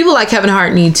People like Kevin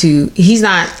Hart need to. He's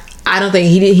not. I don't think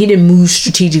he didn't move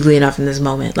strategically enough in this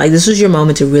moment. Like, this was your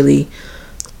moment to really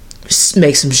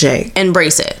make some shake.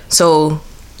 embrace it. So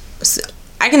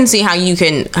I can see how he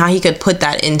could put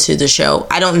that into the show.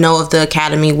 I don't know if the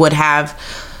Academy would have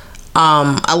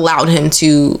allowed him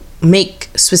to make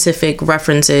specific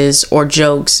references or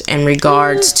jokes in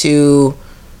regards to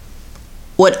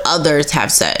what others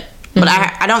have said. But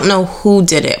I don't know who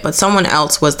did it, but someone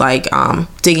else was like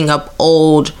digging up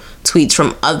old tweets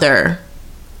from other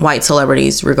white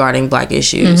celebrities regarding black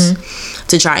issues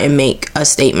to try and make a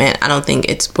statement. I don't think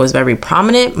it was very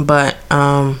prominent, but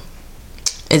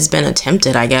it's been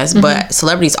attempted, I guess. But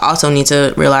celebrities also need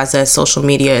to realize that social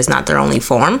media is not their only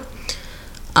form.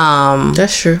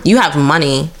 That's true. You have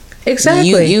money.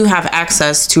 Exactly. You have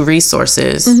access to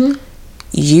resources.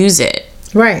 Use it.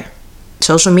 Right.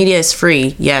 Social media is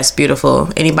free. Yes, beautiful.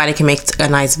 Anybody can make a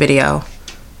nice video.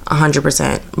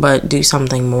 100%. But do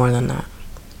something more than that.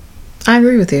 I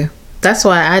agree with you. That's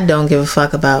why I don't give a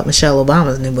fuck about Michelle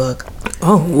Obama's new book.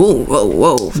 Oh,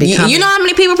 whoa. You know how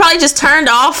many people probably just turned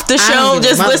off the I show, don't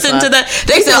give a just listened to motherfucker. that?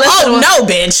 They said, listen oh, to no,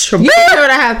 bitch. You can hear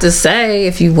what I have to say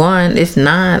if you want. If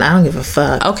not, I don't give a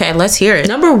fuck. Okay, let's hear it.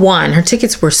 Number one, her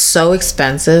tickets were so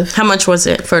expensive. How much was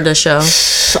it for the show?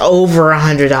 Over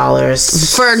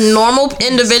 $100. For normal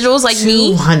individuals like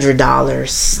me?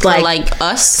 $200. Like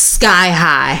us? Sky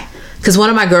high. Because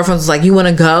one of my girlfriends was like, you want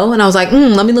to go? And I was like,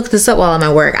 let me look this up while I'm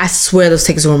at work. I swear those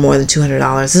tickets were more than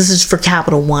 $200. This is for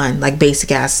Capital One, like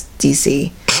basic ass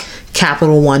DC.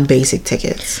 Capital One basic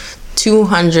tickets.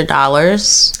 $200.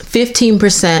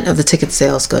 15% of the ticket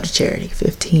sales go to charity.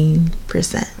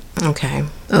 15%. Okay.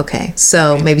 Okay.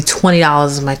 So maybe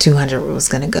 $20 of my $200 was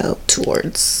going to go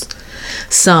towards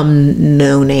some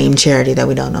no-name charity that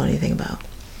we don't know anything about.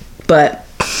 But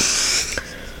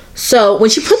so when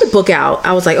she put the book out,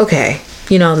 I was like, okay,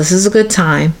 this is a good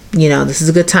time. This is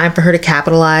a good time for her to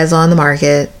capitalize on the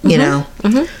market,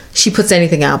 she puts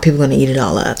anything out, people are going to eat it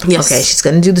all up. Yes. Okay, she's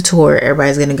going to do the tour.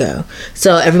 Everybody's going to go.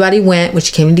 So everybody went when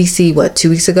she came to D.C., 2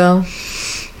 weeks ago?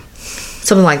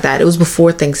 Something like that. It was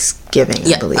before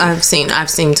Thanksgiving, I believe. I've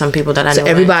seen some people that I know. So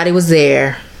everybody was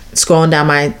there. Scrolling down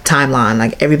my timeline,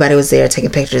 like everybody was there taking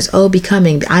pictures. Oh,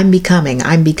 becoming. I'm becoming.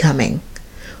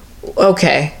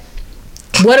 Okay.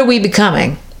 What are we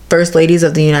becoming? First ladies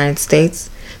of the United States.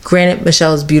 Granted,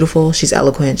 Michelle is beautiful. She's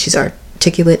eloquent. She's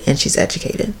articulate. And she's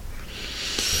educated.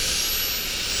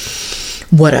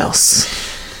 What else?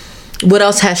 What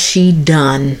else has she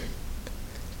done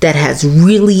that has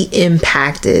really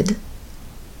impacted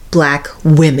Black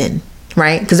women?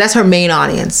 Right? Because that's her main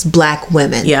audience. Black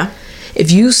women. Yeah. If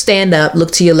you stand up,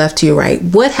 look to your left, to your right,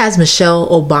 what has Michelle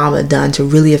Obama done to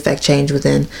really affect change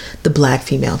within the Black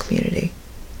female community?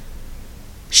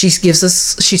 She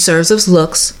serves us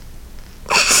looks.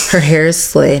 Her hair is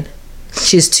slayed.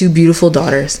 She has 2 beautiful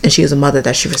daughters, and she is a mother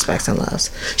that she respects and loves.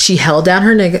 She held down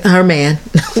her man.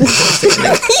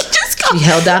 She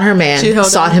held down her man,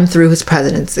 sought him through his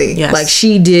presidency. Yes. Like,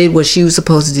 she did what she was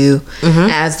supposed to do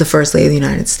as the First Lady of the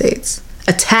United States.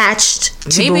 Attached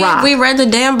to Maybe Barack. if we read the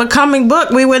damn Becoming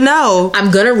book, we would know. I'm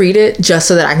gonna read it just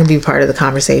so that I can be part of the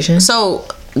conversation. So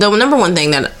the number one thing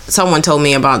that someone told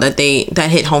me about that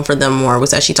hit home for them more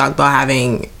was that she talked about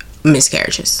having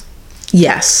miscarriages.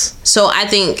 Yes. So I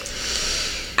think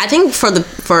for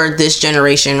this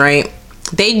generation, right,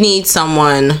 they need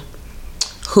someone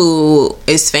who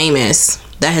is famous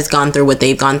that has gone through what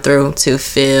they've gone through to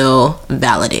feel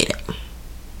validated.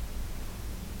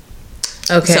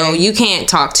 Okay. So you can't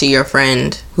talk to your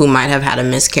friend who might have had a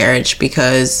miscarriage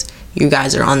because you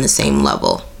guys are on the same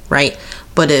level, right?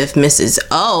 But if Mrs.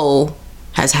 O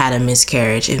has had a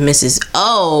miscarriage, if Mrs.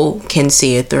 O can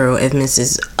see it through, if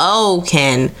Mrs. O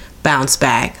can bounce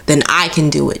back, then I can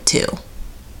do it too.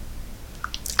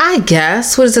 I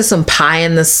guess. What is this, some pie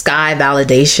in the sky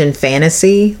validation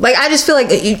fantasy? Like, I just feel like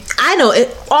I know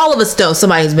it, all of us know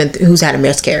somebody who's had a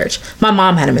miscarriage. My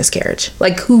mom had a miscarriage.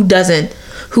 Like, who hasn't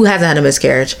had a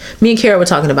miscarriage? Me and Kara were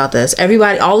talking about this.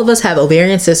 Everybody, all of us have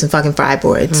ovarian cysts and fucking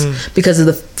fibroids because of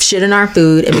the shit in our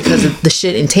food and because of the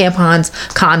shit in tampons,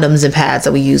 condoms, and pads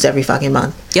that we use every fucking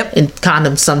month. Yep. And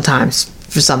condoms sometimes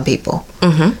for some people.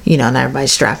 Mm-hmm. You know, not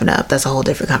everybody's strapping up. That's a whole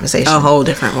different conversation. A whole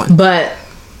different one. But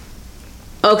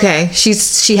okay,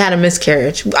 she had a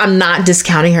miscarriage. I'm not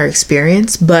discounting her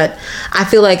experience, but I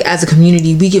feel like as a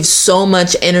community, we give so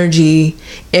much energy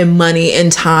and money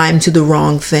and time to the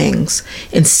wrong things.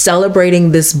 And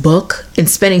celebrating this book and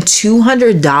spending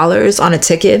 $200 on a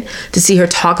ticket to see her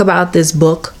talk about this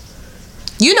book.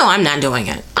 You know I'm not doing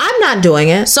it. I'm not doing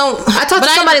it. So I talked to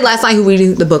somebody last night who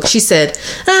reading the book. She said,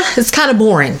 it's kind of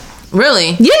boring.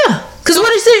 Really? Yeah. Because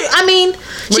what is it? I mean,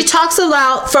 she talks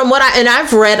about, from what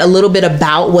I've read a little bit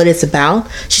about what it's about.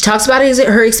 She talks about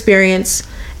her experience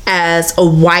as a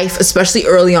wife, especially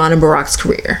early on in Barack's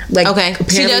career. Like, okay,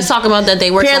 she does talk about that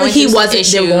they were apparently they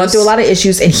were going through a lot of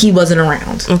issues, and he wasn't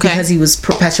around because he was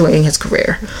perpetuating his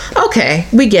career. Okay,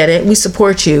 we get it, we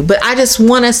support you, but I just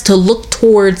want us to look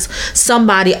towards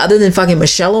somebody other than fucking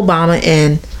Michelle Obama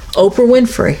and Oprah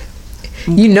Winfrey.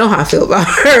 You know how I feel about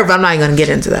her, but I'm not even gonna get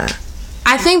into that.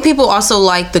 I think people also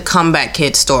like the comeback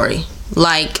kid story.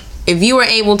 Like, if you were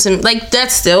able to, like,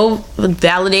 that's still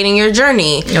validating your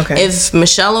journey. Okay. If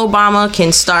Michelle Obama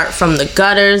can start from the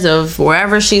gutters of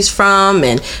wherever she's from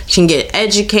and can get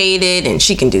educated and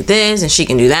she can do this and she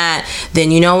can do that, then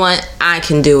you know what? I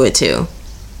can do it too.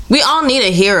 We all need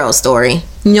a hero story.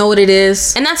 You know what it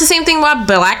is? And that's the same thing why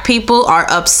Black people are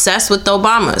obsessed with the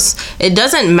Obamas. It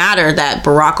doesn't matter that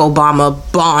Barack Obama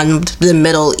bombed the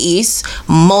Middle East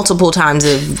multiple times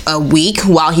a week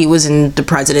while he was in the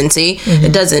presidency. Mm-hmm.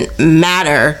 It doesn't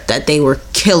matter that they were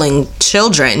killing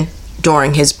children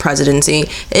during his presidency.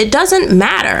 It doesn't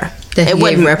matter. That he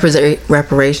gave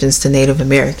reparations to Native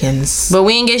Americans, but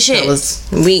we didn't get shit.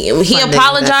 He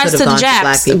apologized to the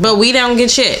Japs, but we don't get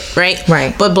shit, right?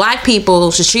 Right. But Black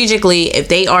people, strategically, if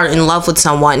they are in love with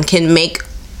someone, can make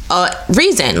a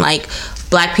reason. Like,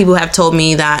 Black people have told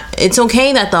me that it's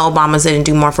okay that the Obamas didn't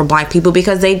do more for Black people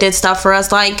because they did stuff for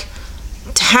us like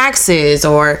taxes,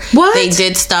 or they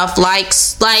did stuff like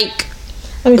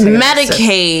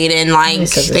Medicaid, and like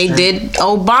they did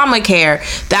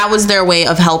Obamacare. That was their way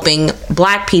of helping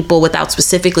Black people without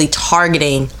specifically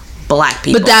targeting Black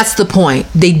people. But that's the point.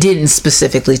 They didn't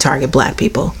specifically target Black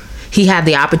people. He had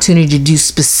the opportunity to do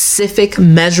specific,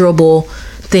 measurable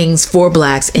things for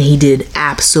Blacks, and he did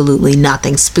absolutely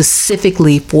nothing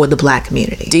specifically for the Black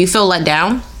community. Do you feel let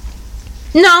down?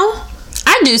 No.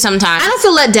 I do sometimes. I don't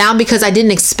feel let down because I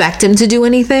didn't expect him to do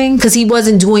anything because he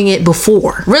wasn't doing it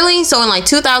before. Really? So in like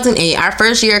 2008, our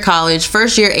first year of college,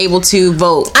 first year able to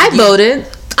vote. I voted.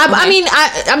 I mean,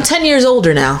 I'm 10 years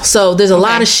older now, so there's a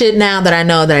lot of shit now that I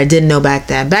know that I didn't know back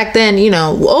then. Back then, you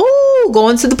know,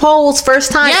 going to the polls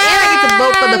first time, and I get to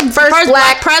vote for the first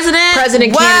black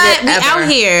president candidate ever. Out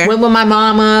here. Went with my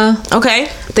mama. Okay.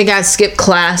 I think I skipped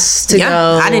class to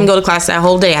go. I didn't go to class that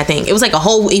whole day. I think it was like a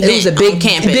whole event. It was a big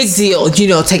campus, big deal. You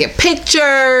know, taking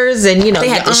pictures and you know they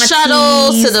had the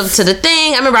shuttles to the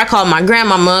thing. I remember I called my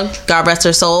grandmama, God rest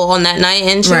her soul, on that night,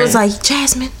 and she was like,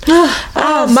 "Jasmine,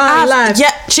 my life."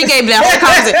 Yeah, she gave that whole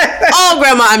conversation. Oh,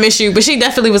 grandma, I miss you. But she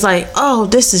definitely was like, "Oh,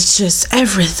 this is just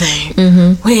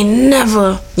everything. We ain't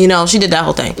never," you know. She did that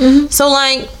whole thing. So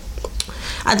like,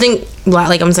 I think,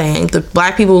 like I'm saying, the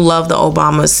black people love the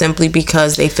Obamas simply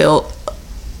because they feel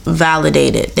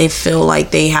validated. They feel like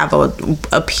they have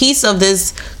a piece of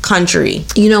this country.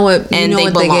 You know what? You know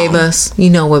what they gave us?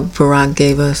 You know what Barack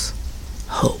gave us?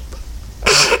 Hope.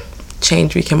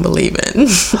 Change we can believe in.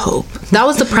 Hope. That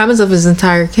was the premise of his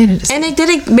entire candidacy. And they did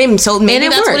it. Maybe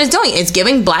that's what it's doing. It's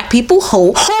giving black people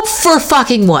hope. Hope for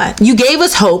fucking what? You gave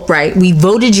us hope, right? We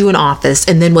voted you in office,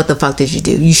 and then what the fuck did you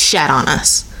do? You shat on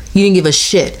us. You didn't give a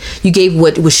shit. You gave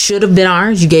what should have been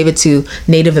ours. You gave it to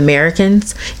Native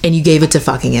Americans, and you gave it to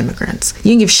fucking immigrants.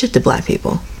 You didn't give shit to black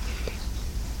people.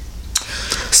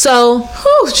 So,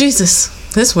 Jesus,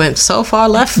 this went so far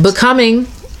left.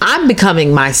 I'm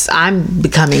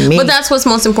becoming me. But that's what's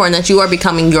most important, that you are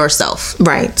becoming yourself.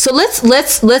 Right. So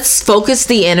let's focus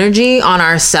the energy on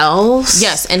ourselves.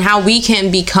 Yes, and how we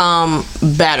can become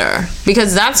better,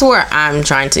 because that's where I'm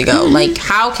trying to go. Like,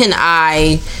 how can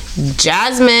I,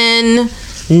 Jasmine,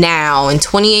 now in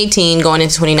 2018 going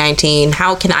into 2019,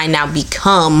 how can I now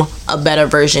become a better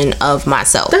version of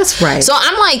myself? That's right. So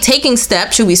I'm like taking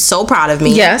steps. You'll be so proud of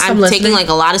me. Yes, I'm taking like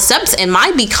a lot of steps in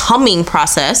my becoming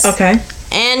process. Okay.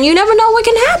 And you never know what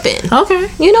can happen.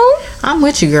 Okay. You know? I'm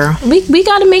with you, girl. We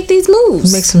got to make these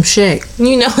moves. Make some shit.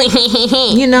 You know?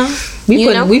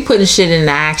 We putting shit into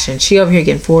action. She over here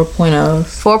getting 4.0s.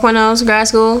 4.0s, grad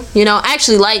school. You know, I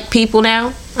actually like people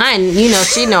now.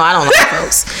 She know I don't like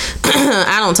folks.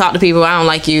 I don't talk to people. I don't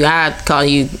like you. I call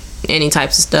you any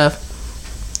types of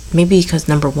stuff. Maybe because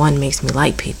number one makes me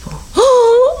like people.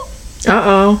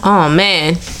 Uh-oh. Oh,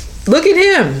 man. Look at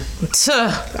him.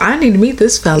 I need to meet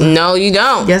this fella. No, you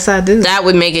don't. Yes, I do. That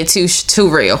would make it too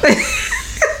real.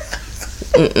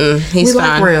 He's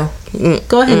fine. Like real.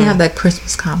 Go ahead and have that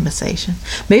Christmas conversation.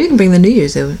 Maybe you can bring the New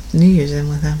Year's in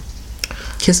with him.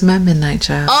 Kiss him at midnight,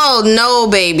 child. Oh no,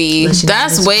 baby.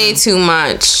 That's way too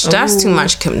much. That's too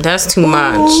much. That's too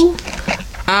much.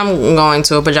 I'm going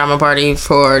to a pajama party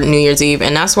for New Year's Eve,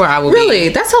 and that's where I will be. Really?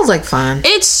 That sounds like fun.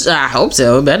 I hope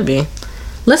so. It better be.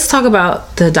 Let's talk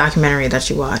about the documentary that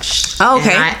you watched. Oh, okay.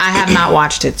 I have not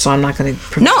watched it, so I'm not going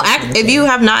to... No, if you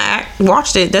have not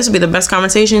watched it, this would be the best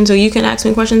conversation, so you can ask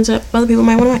me questions that other people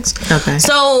might want to ask. Okay.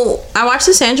 So, I watched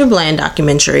the Sandra Bland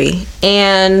documentary,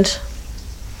 and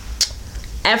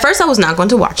at first I was not going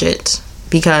to watch it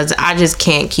because I just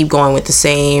can't keep going with the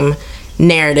same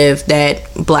narrative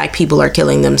that black people are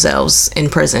killing themselves in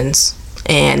prisons.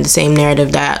 And the same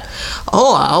narrative that,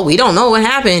 we don't know what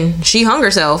happened. She hung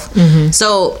herself. Mm-hmm.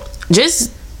 So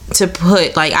just to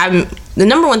put, like, the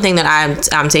number one thing that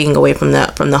I'm taking away from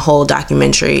the whole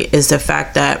documentary is the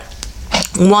fact that,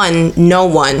 one, no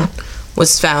one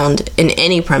was found in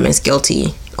any premise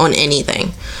guilty on anything.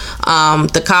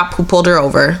 The cop who pulled her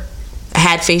over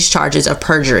had faced charges of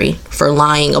perjury for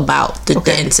lying about the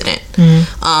incident.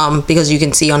 Mm-hmm. Because you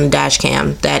can see on the dash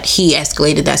cam that he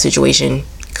escalated that situation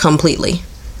completely,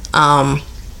 and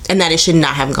that it should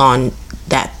not have gone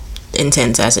that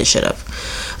intense as it should have.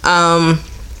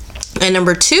 And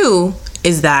number two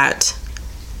is that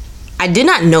I did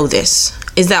not know this,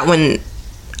 is that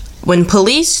when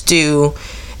police do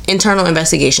internal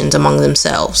investigations among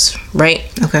themselves, right?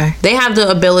 Okay. They have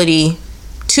the ability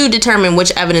to determine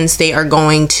which evidence they are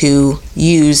going to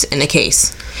use in a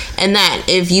case, and that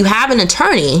if you have an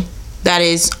attorney that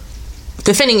is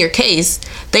defending your case,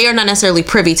 they are not necessarily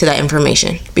privy to that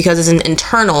information because it's an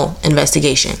internal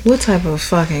investigation. What type of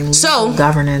fucking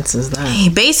governance is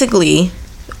that? Basically,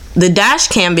 the dash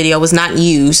cam video was not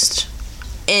used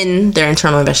in their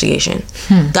internal investigation.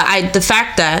 The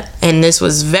fact that, and this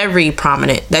was very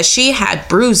prominent, that she had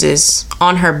bruises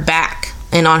on her back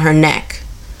and on her neck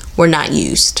were not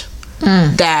used.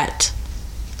 That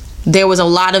there was a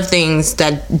lot of things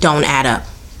that don't add up.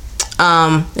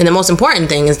 And the most important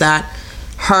thing is that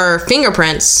her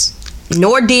fingerprints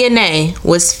nor DNA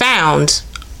was found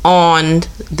on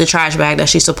the trash bag that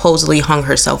she supposedly hung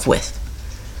herself with.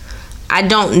 I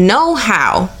don't know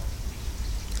how,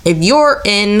 if you're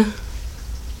in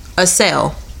a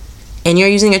cell and you're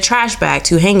using a trash bag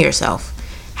to hang yourself,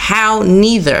 how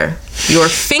neither your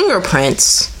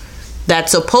fingerprints that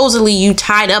supposedly you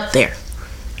tied up there,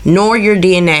 nor your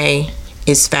DNA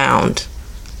is found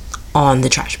on the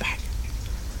trash bag.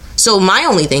 So my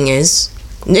only thing is,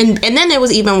 and then it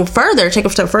was even further, take a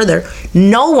step further,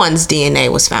 no one's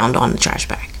DNA was found on the trash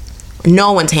bag.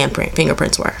 No one's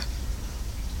fingerprints were.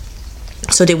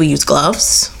 So did we use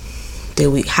gloves?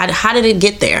 How did it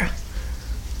get there?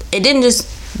 It didn't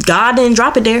just, God didn't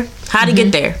drop it there. How did it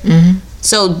get there? Mm-hmm.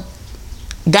 So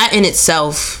that in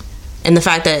itself, and the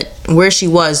fact that where she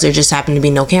was, there just happened to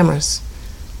be no cameras.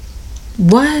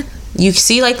 What? You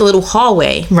see like the little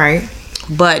hallway. Right.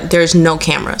 But there's no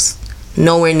cameras.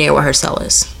 Nowhere near where her cell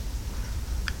is.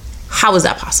 How is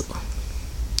that possible?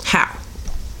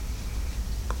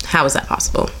 How is that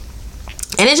possible?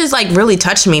 And it just like really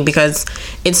touched me, because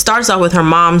it starts off with her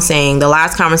mom saying, the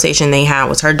last conversation they had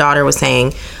was her daughter was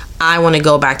saying, I want to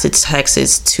go back to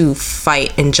Texas to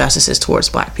fight injustices towards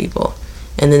black people.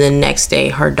 And then the next day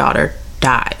her daughter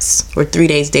dies, or 3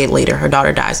 days later her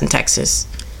daughter dies in Texas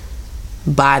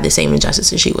by the same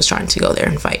injustices she was trying to go there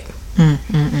and fight.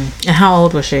 And how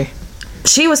old was she?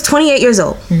 She was 28 years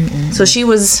old. So she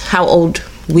was how old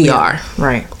we are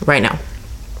right now.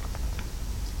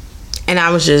 And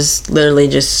I was just literally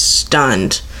just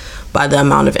stunned by the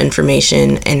amount of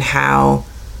information and how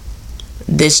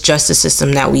this justice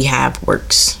system that we have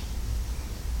works.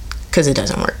 Because it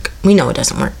doesn't work. We know it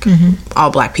doesn't work. All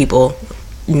black people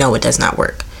know it does not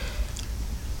work.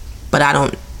 But I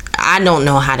don't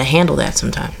know how to handle that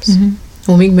sometimes.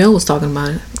 Well, Meek Mill was talking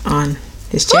about it on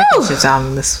his Championships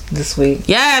album this week.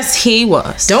 Yes, he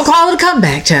was. Don't call it a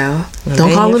comeback, child.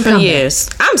 Don't call it a comeback. Years.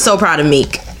 I'm so proud of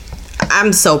Meek.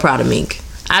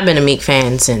 I've been a Meek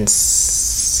fan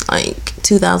since like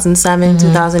 2007,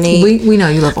 2008. We know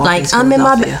you love all like things I'm in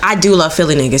Philadelphia. I do love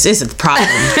Philly niggas. It's a problem.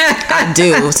 I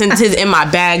do. Since his In My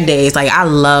Bag days, like I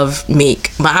love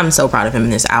Meek, but I'm so proud of him in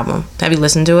this album. Have you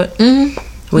listened to it?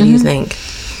 What do you think?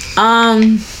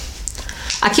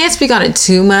 I can't speak on it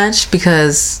too much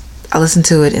because I listen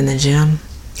to it in the gym.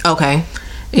 Okay.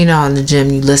 You know, in the gym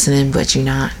you listening, but you're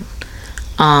not.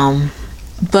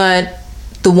 But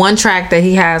the one track that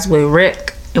he has with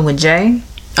Rick and with Jay.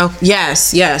 Oh,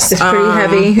 yes. It's pretty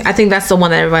heavy. I think that's the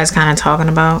one that everybody's kind of talking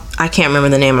about. I can't remember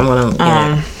the name. I'm going to get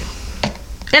it.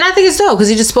 And I think it's dope because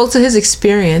he just spoke to his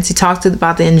experience. He talked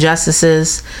about the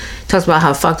injustices. He talks about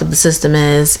how fucked up the system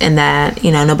is, and that,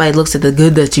 you know, nobody looks at the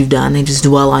good that you've done. They just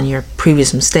dwell on your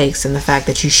previous mistakes and the fact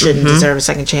that you shouldn't deserve a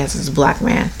second chance as a black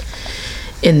man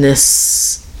in this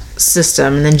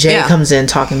system. And then Jay comes in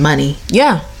talking money.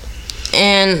 Yeah.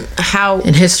 And how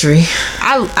in history,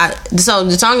 so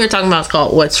the song you're talking about is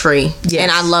called "What's Free,"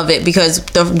 and I love it because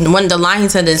the line he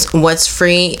said is "What's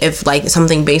free?" If like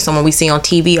something based on what we see on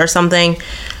TV or something,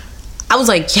 I was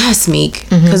like, yes, Meek,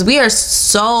 because we are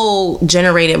so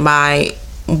generated by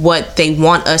what they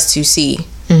want us to see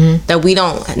that we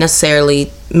don't necessarily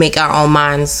make our own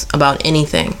minds about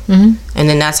anything, and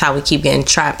then that's how we keep getting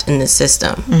trapped in this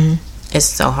system. It's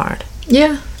so hard.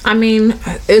 Yeah. I mean,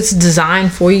 it's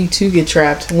designed for you to get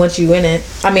trapped once you in it.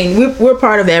 I mean, we're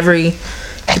part of every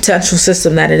potential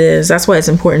system that it is. That's why it's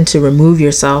important to remove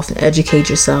yourself and educate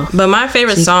yourself. But my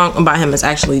favorite song about him is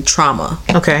actually Trauma.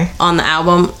 Okay. On the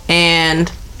album.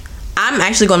 And I'm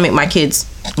actually going to make my kids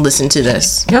listen to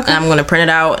this. Okay. And I'm going to print it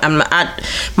out.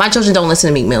 My children don't listen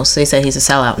to Meek Mill, so they said he's a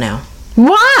sellout now.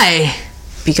 Why?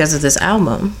 Because of this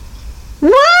album.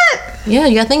 What? Yeah,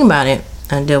 you got to think about it.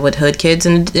 I deal with hood kids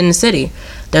in the city.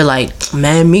 They're like,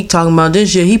 man, Meek talking about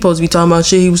this shit. He supposed to be talking about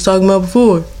shit he was talking about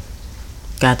before.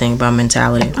 Gotta think about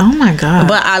mentality. Oh my God.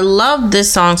 But I love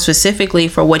this song specifically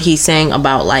for what he's saying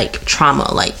about like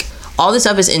trauma. Like all this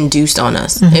stuff is induced on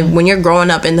us. And when you're growing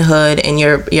up in the hood and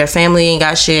your family ain't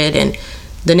got shit, and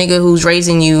the nigga who's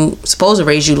raising you, supposed to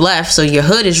raise you left, so your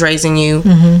hood is raising you,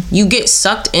 you get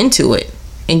sucked into it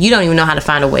and you don't even know how to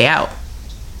find a way out.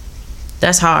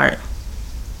 That's hard.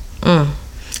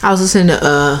 I was listening to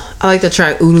I like the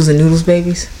track Oodles and Noodles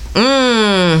Babies.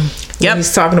 Yep.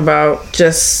 He's talking about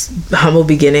just humble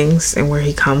beginnings and where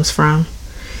he comes from.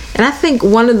 And I think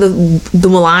one of the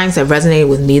lines that resonated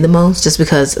with me the most, just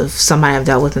because of somebody I've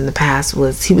dealt with in the past,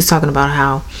 was he was talking about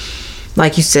how,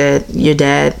 like you said, your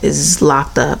dad is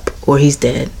locked up or he's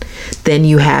dead. Then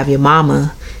you have your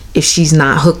mama. If she's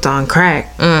not hooked on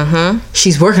crack,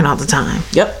 she's working all the time.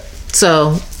 Yep.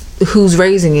 So who's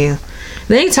raising you?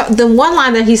 Then the one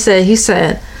line that he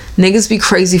said, niggas be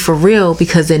crazy for real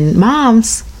because then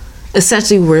moms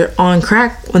essentially were on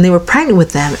crack when they were pregnant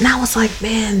with them. And I was like,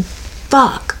 man,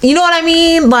 fuck. You know what I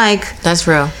mean? Like, That's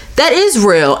real. that is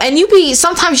real. And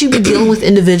sometimes you be dealing with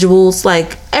individuals,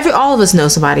 like all of us know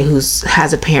somebody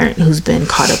has a parent who's been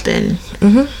caught up in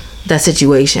that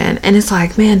situation, and it's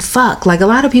like, man, fuck. Like, a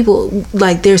lot of people,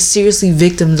 like, they're seriously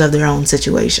victims of their own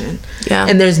situation. Yeah.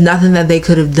 And there's nothing that they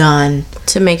could have done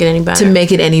To make it any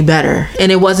better.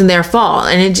 and it wasn't their fault.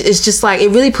 And it's just like, it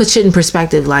really puts shit in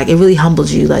perspective. Like, it really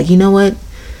humbles you. Like, you know what,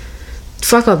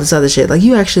 fuck all this other shit. Like,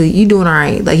 you doing all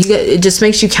right. Like, it just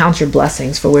makes you count your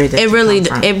blessings for where It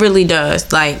really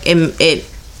does. Like,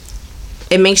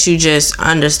 it makes you just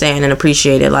understand and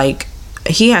appreciate it. Like,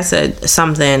 he had said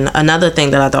another thing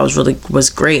that I thought was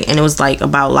great, and it was like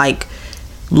about like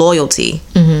loyalty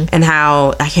and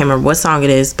how, I can't remember what song it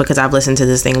is because I've listened to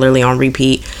this thing literally on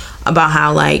repeat, about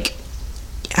how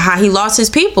he lost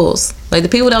his peoples, like the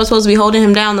people that was supposed to be holding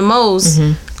him down the most.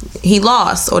 He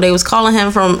lost, or they was calling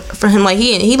him for him, like,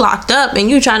 he locked up and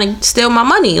you trying to steal my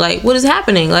money. Like, what is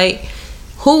happening? Like,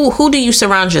 who do you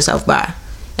surround yourself by?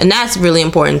 And that's really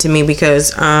important to me,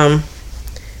 because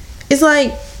it's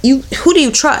like, who do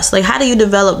you trust? Like, how do you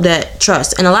develop that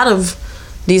trust? And a lot of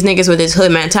these niggas with this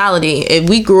hood mentality, if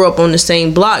we grew up on the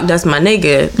same block, that's my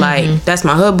nigga, like, that's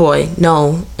my hood boy.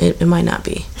 No, it might not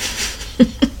be.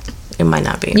 It might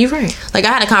not be. You're right. Like, I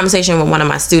had a conversation with one of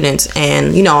my students,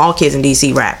 and all kids in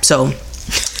DC rap, so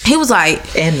he was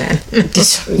like, and then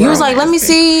he was like, let me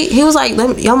see. He was like,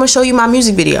 I'm gonna show you my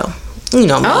music video. Me,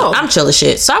 I'm chill as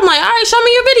shit. So I'm like, all right, show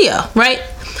me your video, right?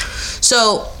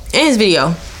 So in his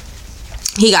video,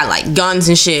 he got like guns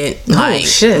and shit,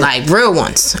 like real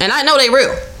ones, and I know they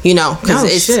real,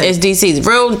 because it's DC,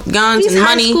 real guns. These and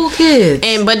money. High school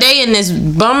kids, but they in this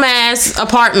bum ass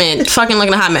apartment, fucking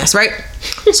looking a hot mess, right?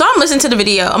 So I'm listening to the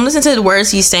video, I'm listening to the words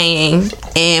he's saying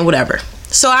and whatever.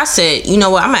 So I said, you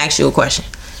know what? I'm gonna ask you a question,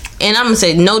 and I'm gonna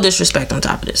say no disrespect on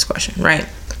top of this question, right?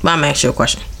 But I'm gonna ask you a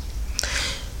question.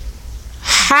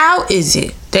 How is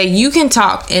it that you can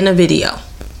talk in a video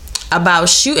about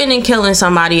shooting and killing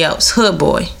somebody else, hood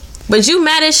boy, but you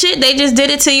mad as shit they just did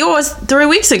it to yours 3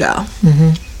 weeks ago?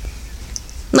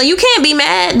 Like, you can't be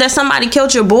mad that somebody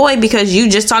killed your boy because you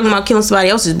just talking about killing somebody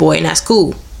else's boy, and that's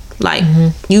cool. Like,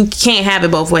 you can't have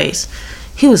it both ways.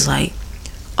 He was like,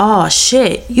 oh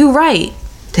shit, you right.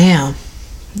 Damn.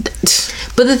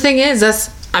 But the thing is,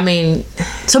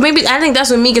 so maybe I think that's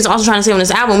what Meek is also trying to say on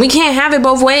this album. We can't have it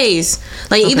both ways.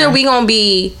 Like, either we gonna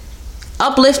be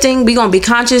uplifting, we gonna be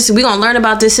conscious, we gonna learn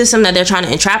about this system that they're trying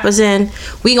to entrap us in,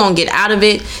 we gonna get out of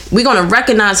it, we gonna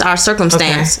recognize our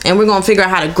circumstance, and we're gonna figure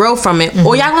out how to grow from it,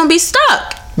 or y'all gonna be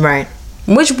stuck. Right.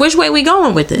 Which way we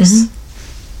going with this?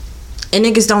 And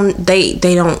niggas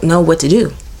don't know what to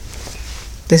do.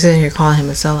 They're sitting here calling him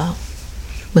a sellout,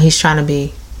 but he's trying to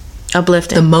be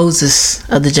uplifting, the Moses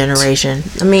of the generation.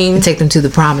 I mean, and take them to the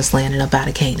promised land and up out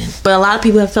of Canaan. But a lot of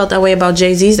people have felt that way about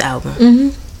Jay-Z's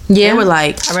album. Yeah, they were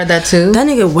like, I read that too. That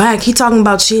nigga whack. He talking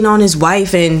about cheating on his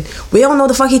wife, and we don't know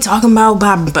the fuck he talking about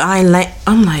by buying land.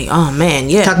 I'm like, oh man,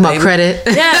 yeah. Talking about credit.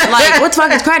 Yeah, like, what the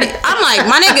fuck is credit? I'm like,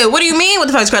 my nigga, what do you mean? What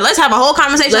the fuck is credit? Let's have a whole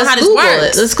conversation on how this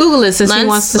works. Let's Google it since he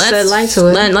wants to shed light to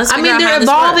it. They're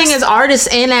evolving as artists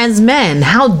and as men.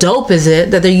 How dope is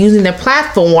it that they're using their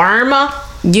platform?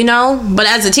 But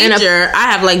as a teacher,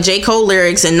 I have like J. Cole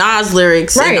lyrics and Nas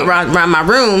lyrics around my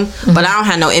room, but I don't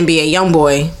have no NBA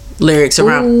Youngboy lyrics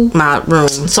around my room.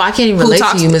 So I can't even relate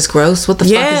to you, Miss Gross. What the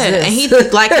fuck is this? And he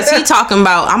cause he talking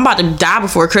about, I'm about to die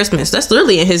before Christmas. That's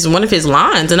literally in one of his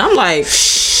lines, and I'm like,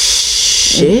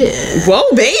 shit. Whoa,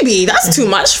 baby, that's too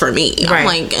much for me. I'm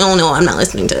like, oh no, I'm not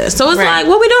listening to this. So it's like,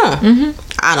 what we doing?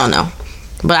 I don't know.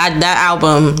 But that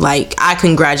album, like, I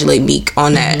congratulate Meek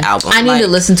on that album. I need to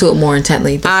listen to it more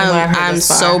intently. I'm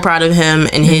so proud of him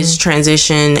and his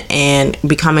transition and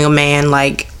becoming a man.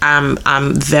 Like, I'm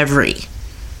very,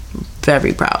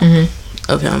 very proud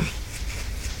of him.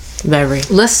 Very.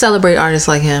 Let's celebrate artists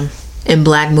like him and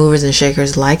black movers and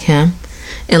shakers like him,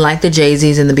 and like the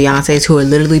Jay-Z's and the Beyoncés, who are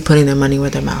literally putting their money where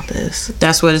their mouth is.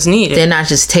 That's what is needed. They're not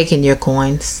just taking your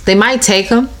coins. They might take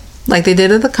them, like they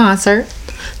did at the concert.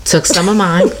 Took some of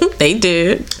mine. They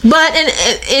did. But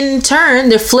in turn,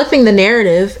 they're flipping the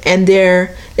narrative, and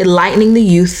they're enlightening the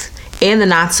youth and the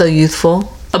not so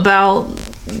youthful about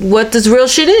what this real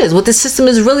shit is, what this system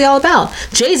is really all about.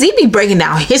 Jay-Z be breaking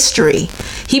down history.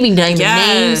 He be naming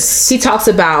names. He talks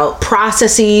about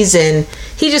processes, and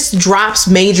he just drops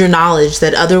major knowledge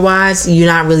that otherwise you're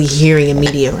not really hearing in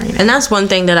media right now. And that's one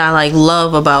thing that I like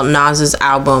love about Nas's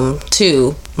album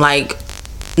too. Like,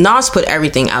 Nas put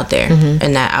everything out there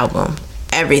in that album.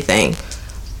 Everything.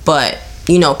 But,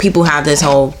 people have this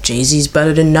whole Jay-Z's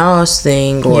better than Nas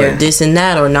thing, or this and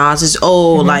that, or Nas is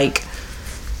old. Like,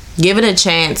 give it a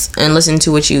chance and listen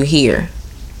to what you hear.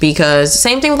 because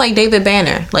same thing with like David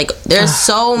Banner. Like there's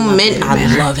so many.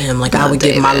 I love him. Like I would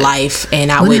give my life,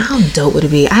 and I would. How dope would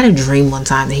it be? I had a dream one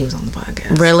time that he was on the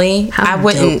podcast. Really? How I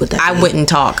wouldn't. dope would that I be? wouldn't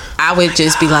talk. I would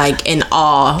just be like in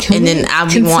awe, and then I'd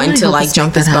be can wanting to somebody help like us jump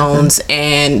make his that happen? bones,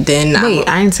 and then Wait,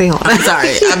 I didn't say all. I'm sorry.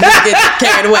 I'm just getting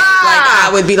carried away. Like I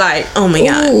would be like, oh my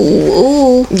god.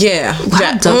 Ooh. Yeah.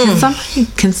 How dope.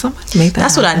 Can somebody make that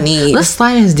That's what I happen? need. Let's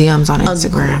slide in his DMs on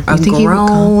Instagram. A You think he would come?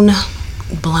 grown,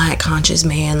 black, conscious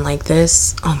man like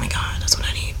this. Oh my god, that's what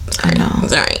I need. I know.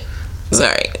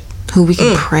 Sorry. Who we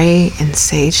can pray and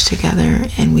sage together,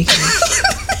 and we can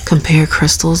compare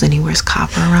crystals, and he wears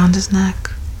copper around his neck.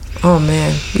 Oh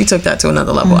man, we took that to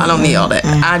another level. I don't need all that.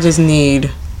 I just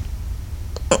need.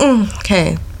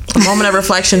 Okay, a moment of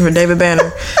reflection for David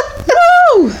Banner.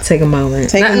 Woo! Take a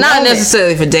moment. Not moment.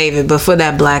 necessarily for David, but for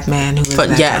that black man who is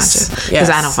that yes, conscious. yes. Because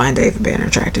I don't find David Banner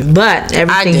attractive, but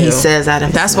everything he says out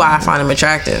of that's why I find him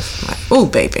attractive. Like, ooh,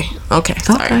 baby. Okay,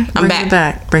 sorry. Okay, I'm bring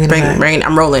back. Bring it back.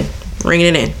 I'm rolling. Bringing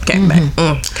it in. Okay,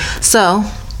 back. So,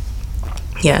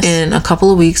 Yes. in a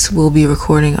couple of weeks, we'll be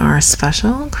recording our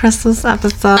special Christmas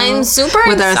episode. I'm super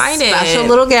with excited. our special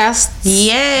little guests.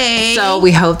 Yay. So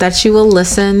we hope that you will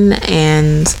listen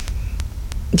and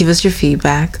give us your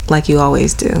feedback like you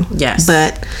always do. Yes.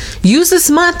 But use this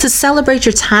month to celebrate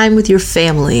your time with your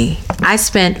family. I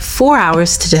spent 4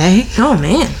 hours today Oh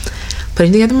man.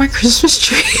 putting together my Christmas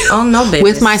tree. Oh no, baby.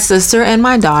 With my sister and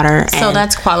my daughter. So and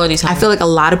that's quality time. I feel like a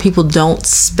lot of people don't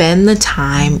spend the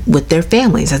time with their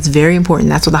families. That's very important.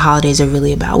 That's what the holidays are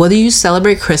really about. Whether you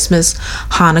celebrate Christmas,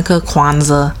 Hanukkah,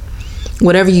 Kwanzaa,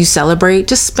 whatever you celebrate,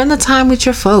 just spend the time with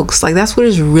your folks. Like that's what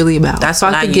it's really about. that's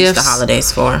Spark what I the use the gifts.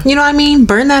 holidays for. You know what I mean?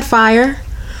 Burn that fire.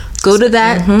 Go to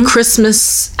that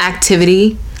Christmas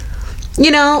activity. You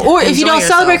know, or if you Enjoy don't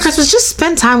celebrate yourselves. Christmas, just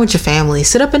spend time with your family.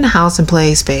 Sit up in the house and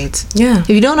play spades. Yeah. If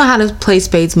you don't know how to play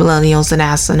spades, millennials, then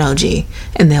ask an OG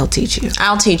and they'll teach you.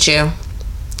 I'll teach you.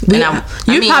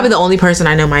 You're probably the only person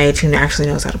I know my age who actually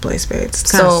knows how to play spades.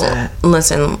 It's kinda So sad.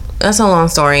 listen, that's a long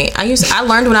story. I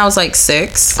learned when I was like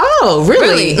 6. Oh,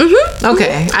 really? Mm-hmm.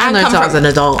 Okay. I learned until I was an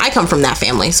adult. I come from that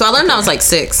family, so I learned when I was like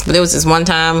 6. But there was this one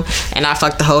time, and I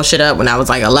fucked the whole shit up when I was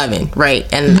like 11, right?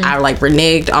 And I like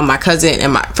reneged on my cousin.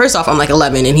 And first off, I'm like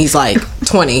 11, and he's like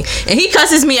 20, and he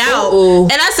cusses me out. Ooh.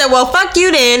 And I said, "Well, fuck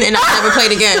you then," and I never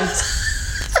played again.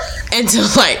 Until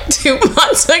like 2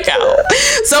 months ago.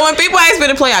 So when people ask me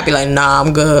to play, I'd be like, nah,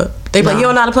 I'm good. They be like, you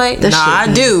don't know how to play? That Nah, I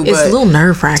shit- do. It's But a little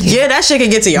nerve wracking. yeah, that shit can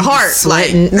get to your heart. Like,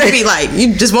 sweating. they be like,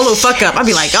 you just one little fuck up. I'd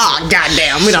be like, oh,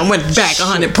 goddamn, we done went back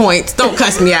 100 points. Don't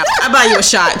cuss me out. I buy you a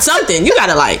shot. Something. You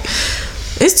gotta like,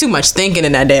 it's too much thinking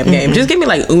in that damn game. Just give me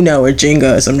like Uno or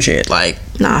Jenga or some shit. Like,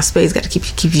 Nah, spades got to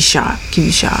keep you sharp. Keep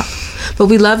you sharp. But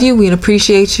we love you. We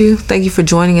appreciate you. Thank you for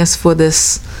joining us for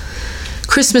this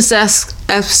Christmas-esque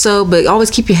episode, but always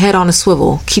keep your head on a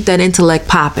swivel. Keep that intellect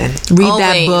popping. Read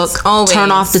that Always, book. always.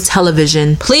 Turn off the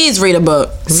television. please read a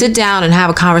book Sit down and have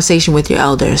a conversation with your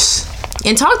elders.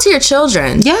 and talk to your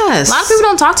children. Yes. A lot of people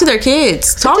don't talk to their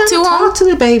kids. Talk to them. Talk to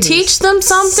the babies. Teach them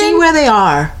something. See where they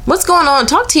are. What's going on?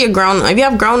 Talk to your grown. If you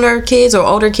have growner kids or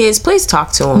older kids, please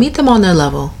talk to them. Meet them on their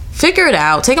level. Figure it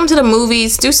out. Take them to the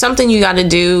movies. Do something you got to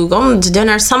do. Go to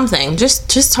dinner. Something.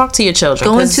 Just talk to your children.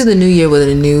 Go 'cause into the new year with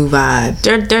a new vibe.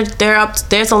 they're up.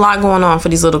 There's a lot going on for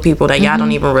these little people that y'all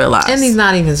don't even realize. And these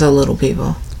not even so little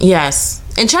people. Yes,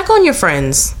 and check on your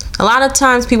friends. A lot of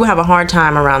times people have a hard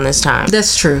time around this time.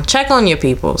 That's true. Check on your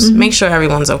peoples. Make sure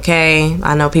everyone's okay.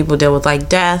 I know people deal with like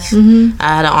death. I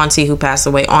had an auntie who passed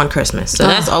away on Christmas, so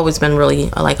that's always been really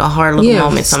like a hard little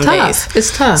moment it's some tough. days.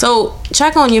 It's tough. So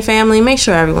check on your family. Make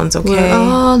sure everyone's okay. We're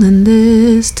all in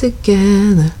this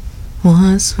together.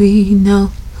 Once we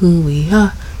know who we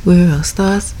are, we're all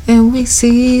stars and we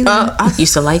see them. I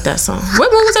used to like that song.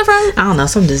 What movie was that from? I don't know,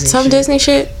 some Disney Some shit. Disney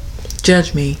shit.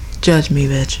 Judge me,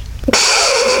 bitch.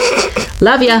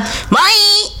 Love ya.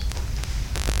 Bye.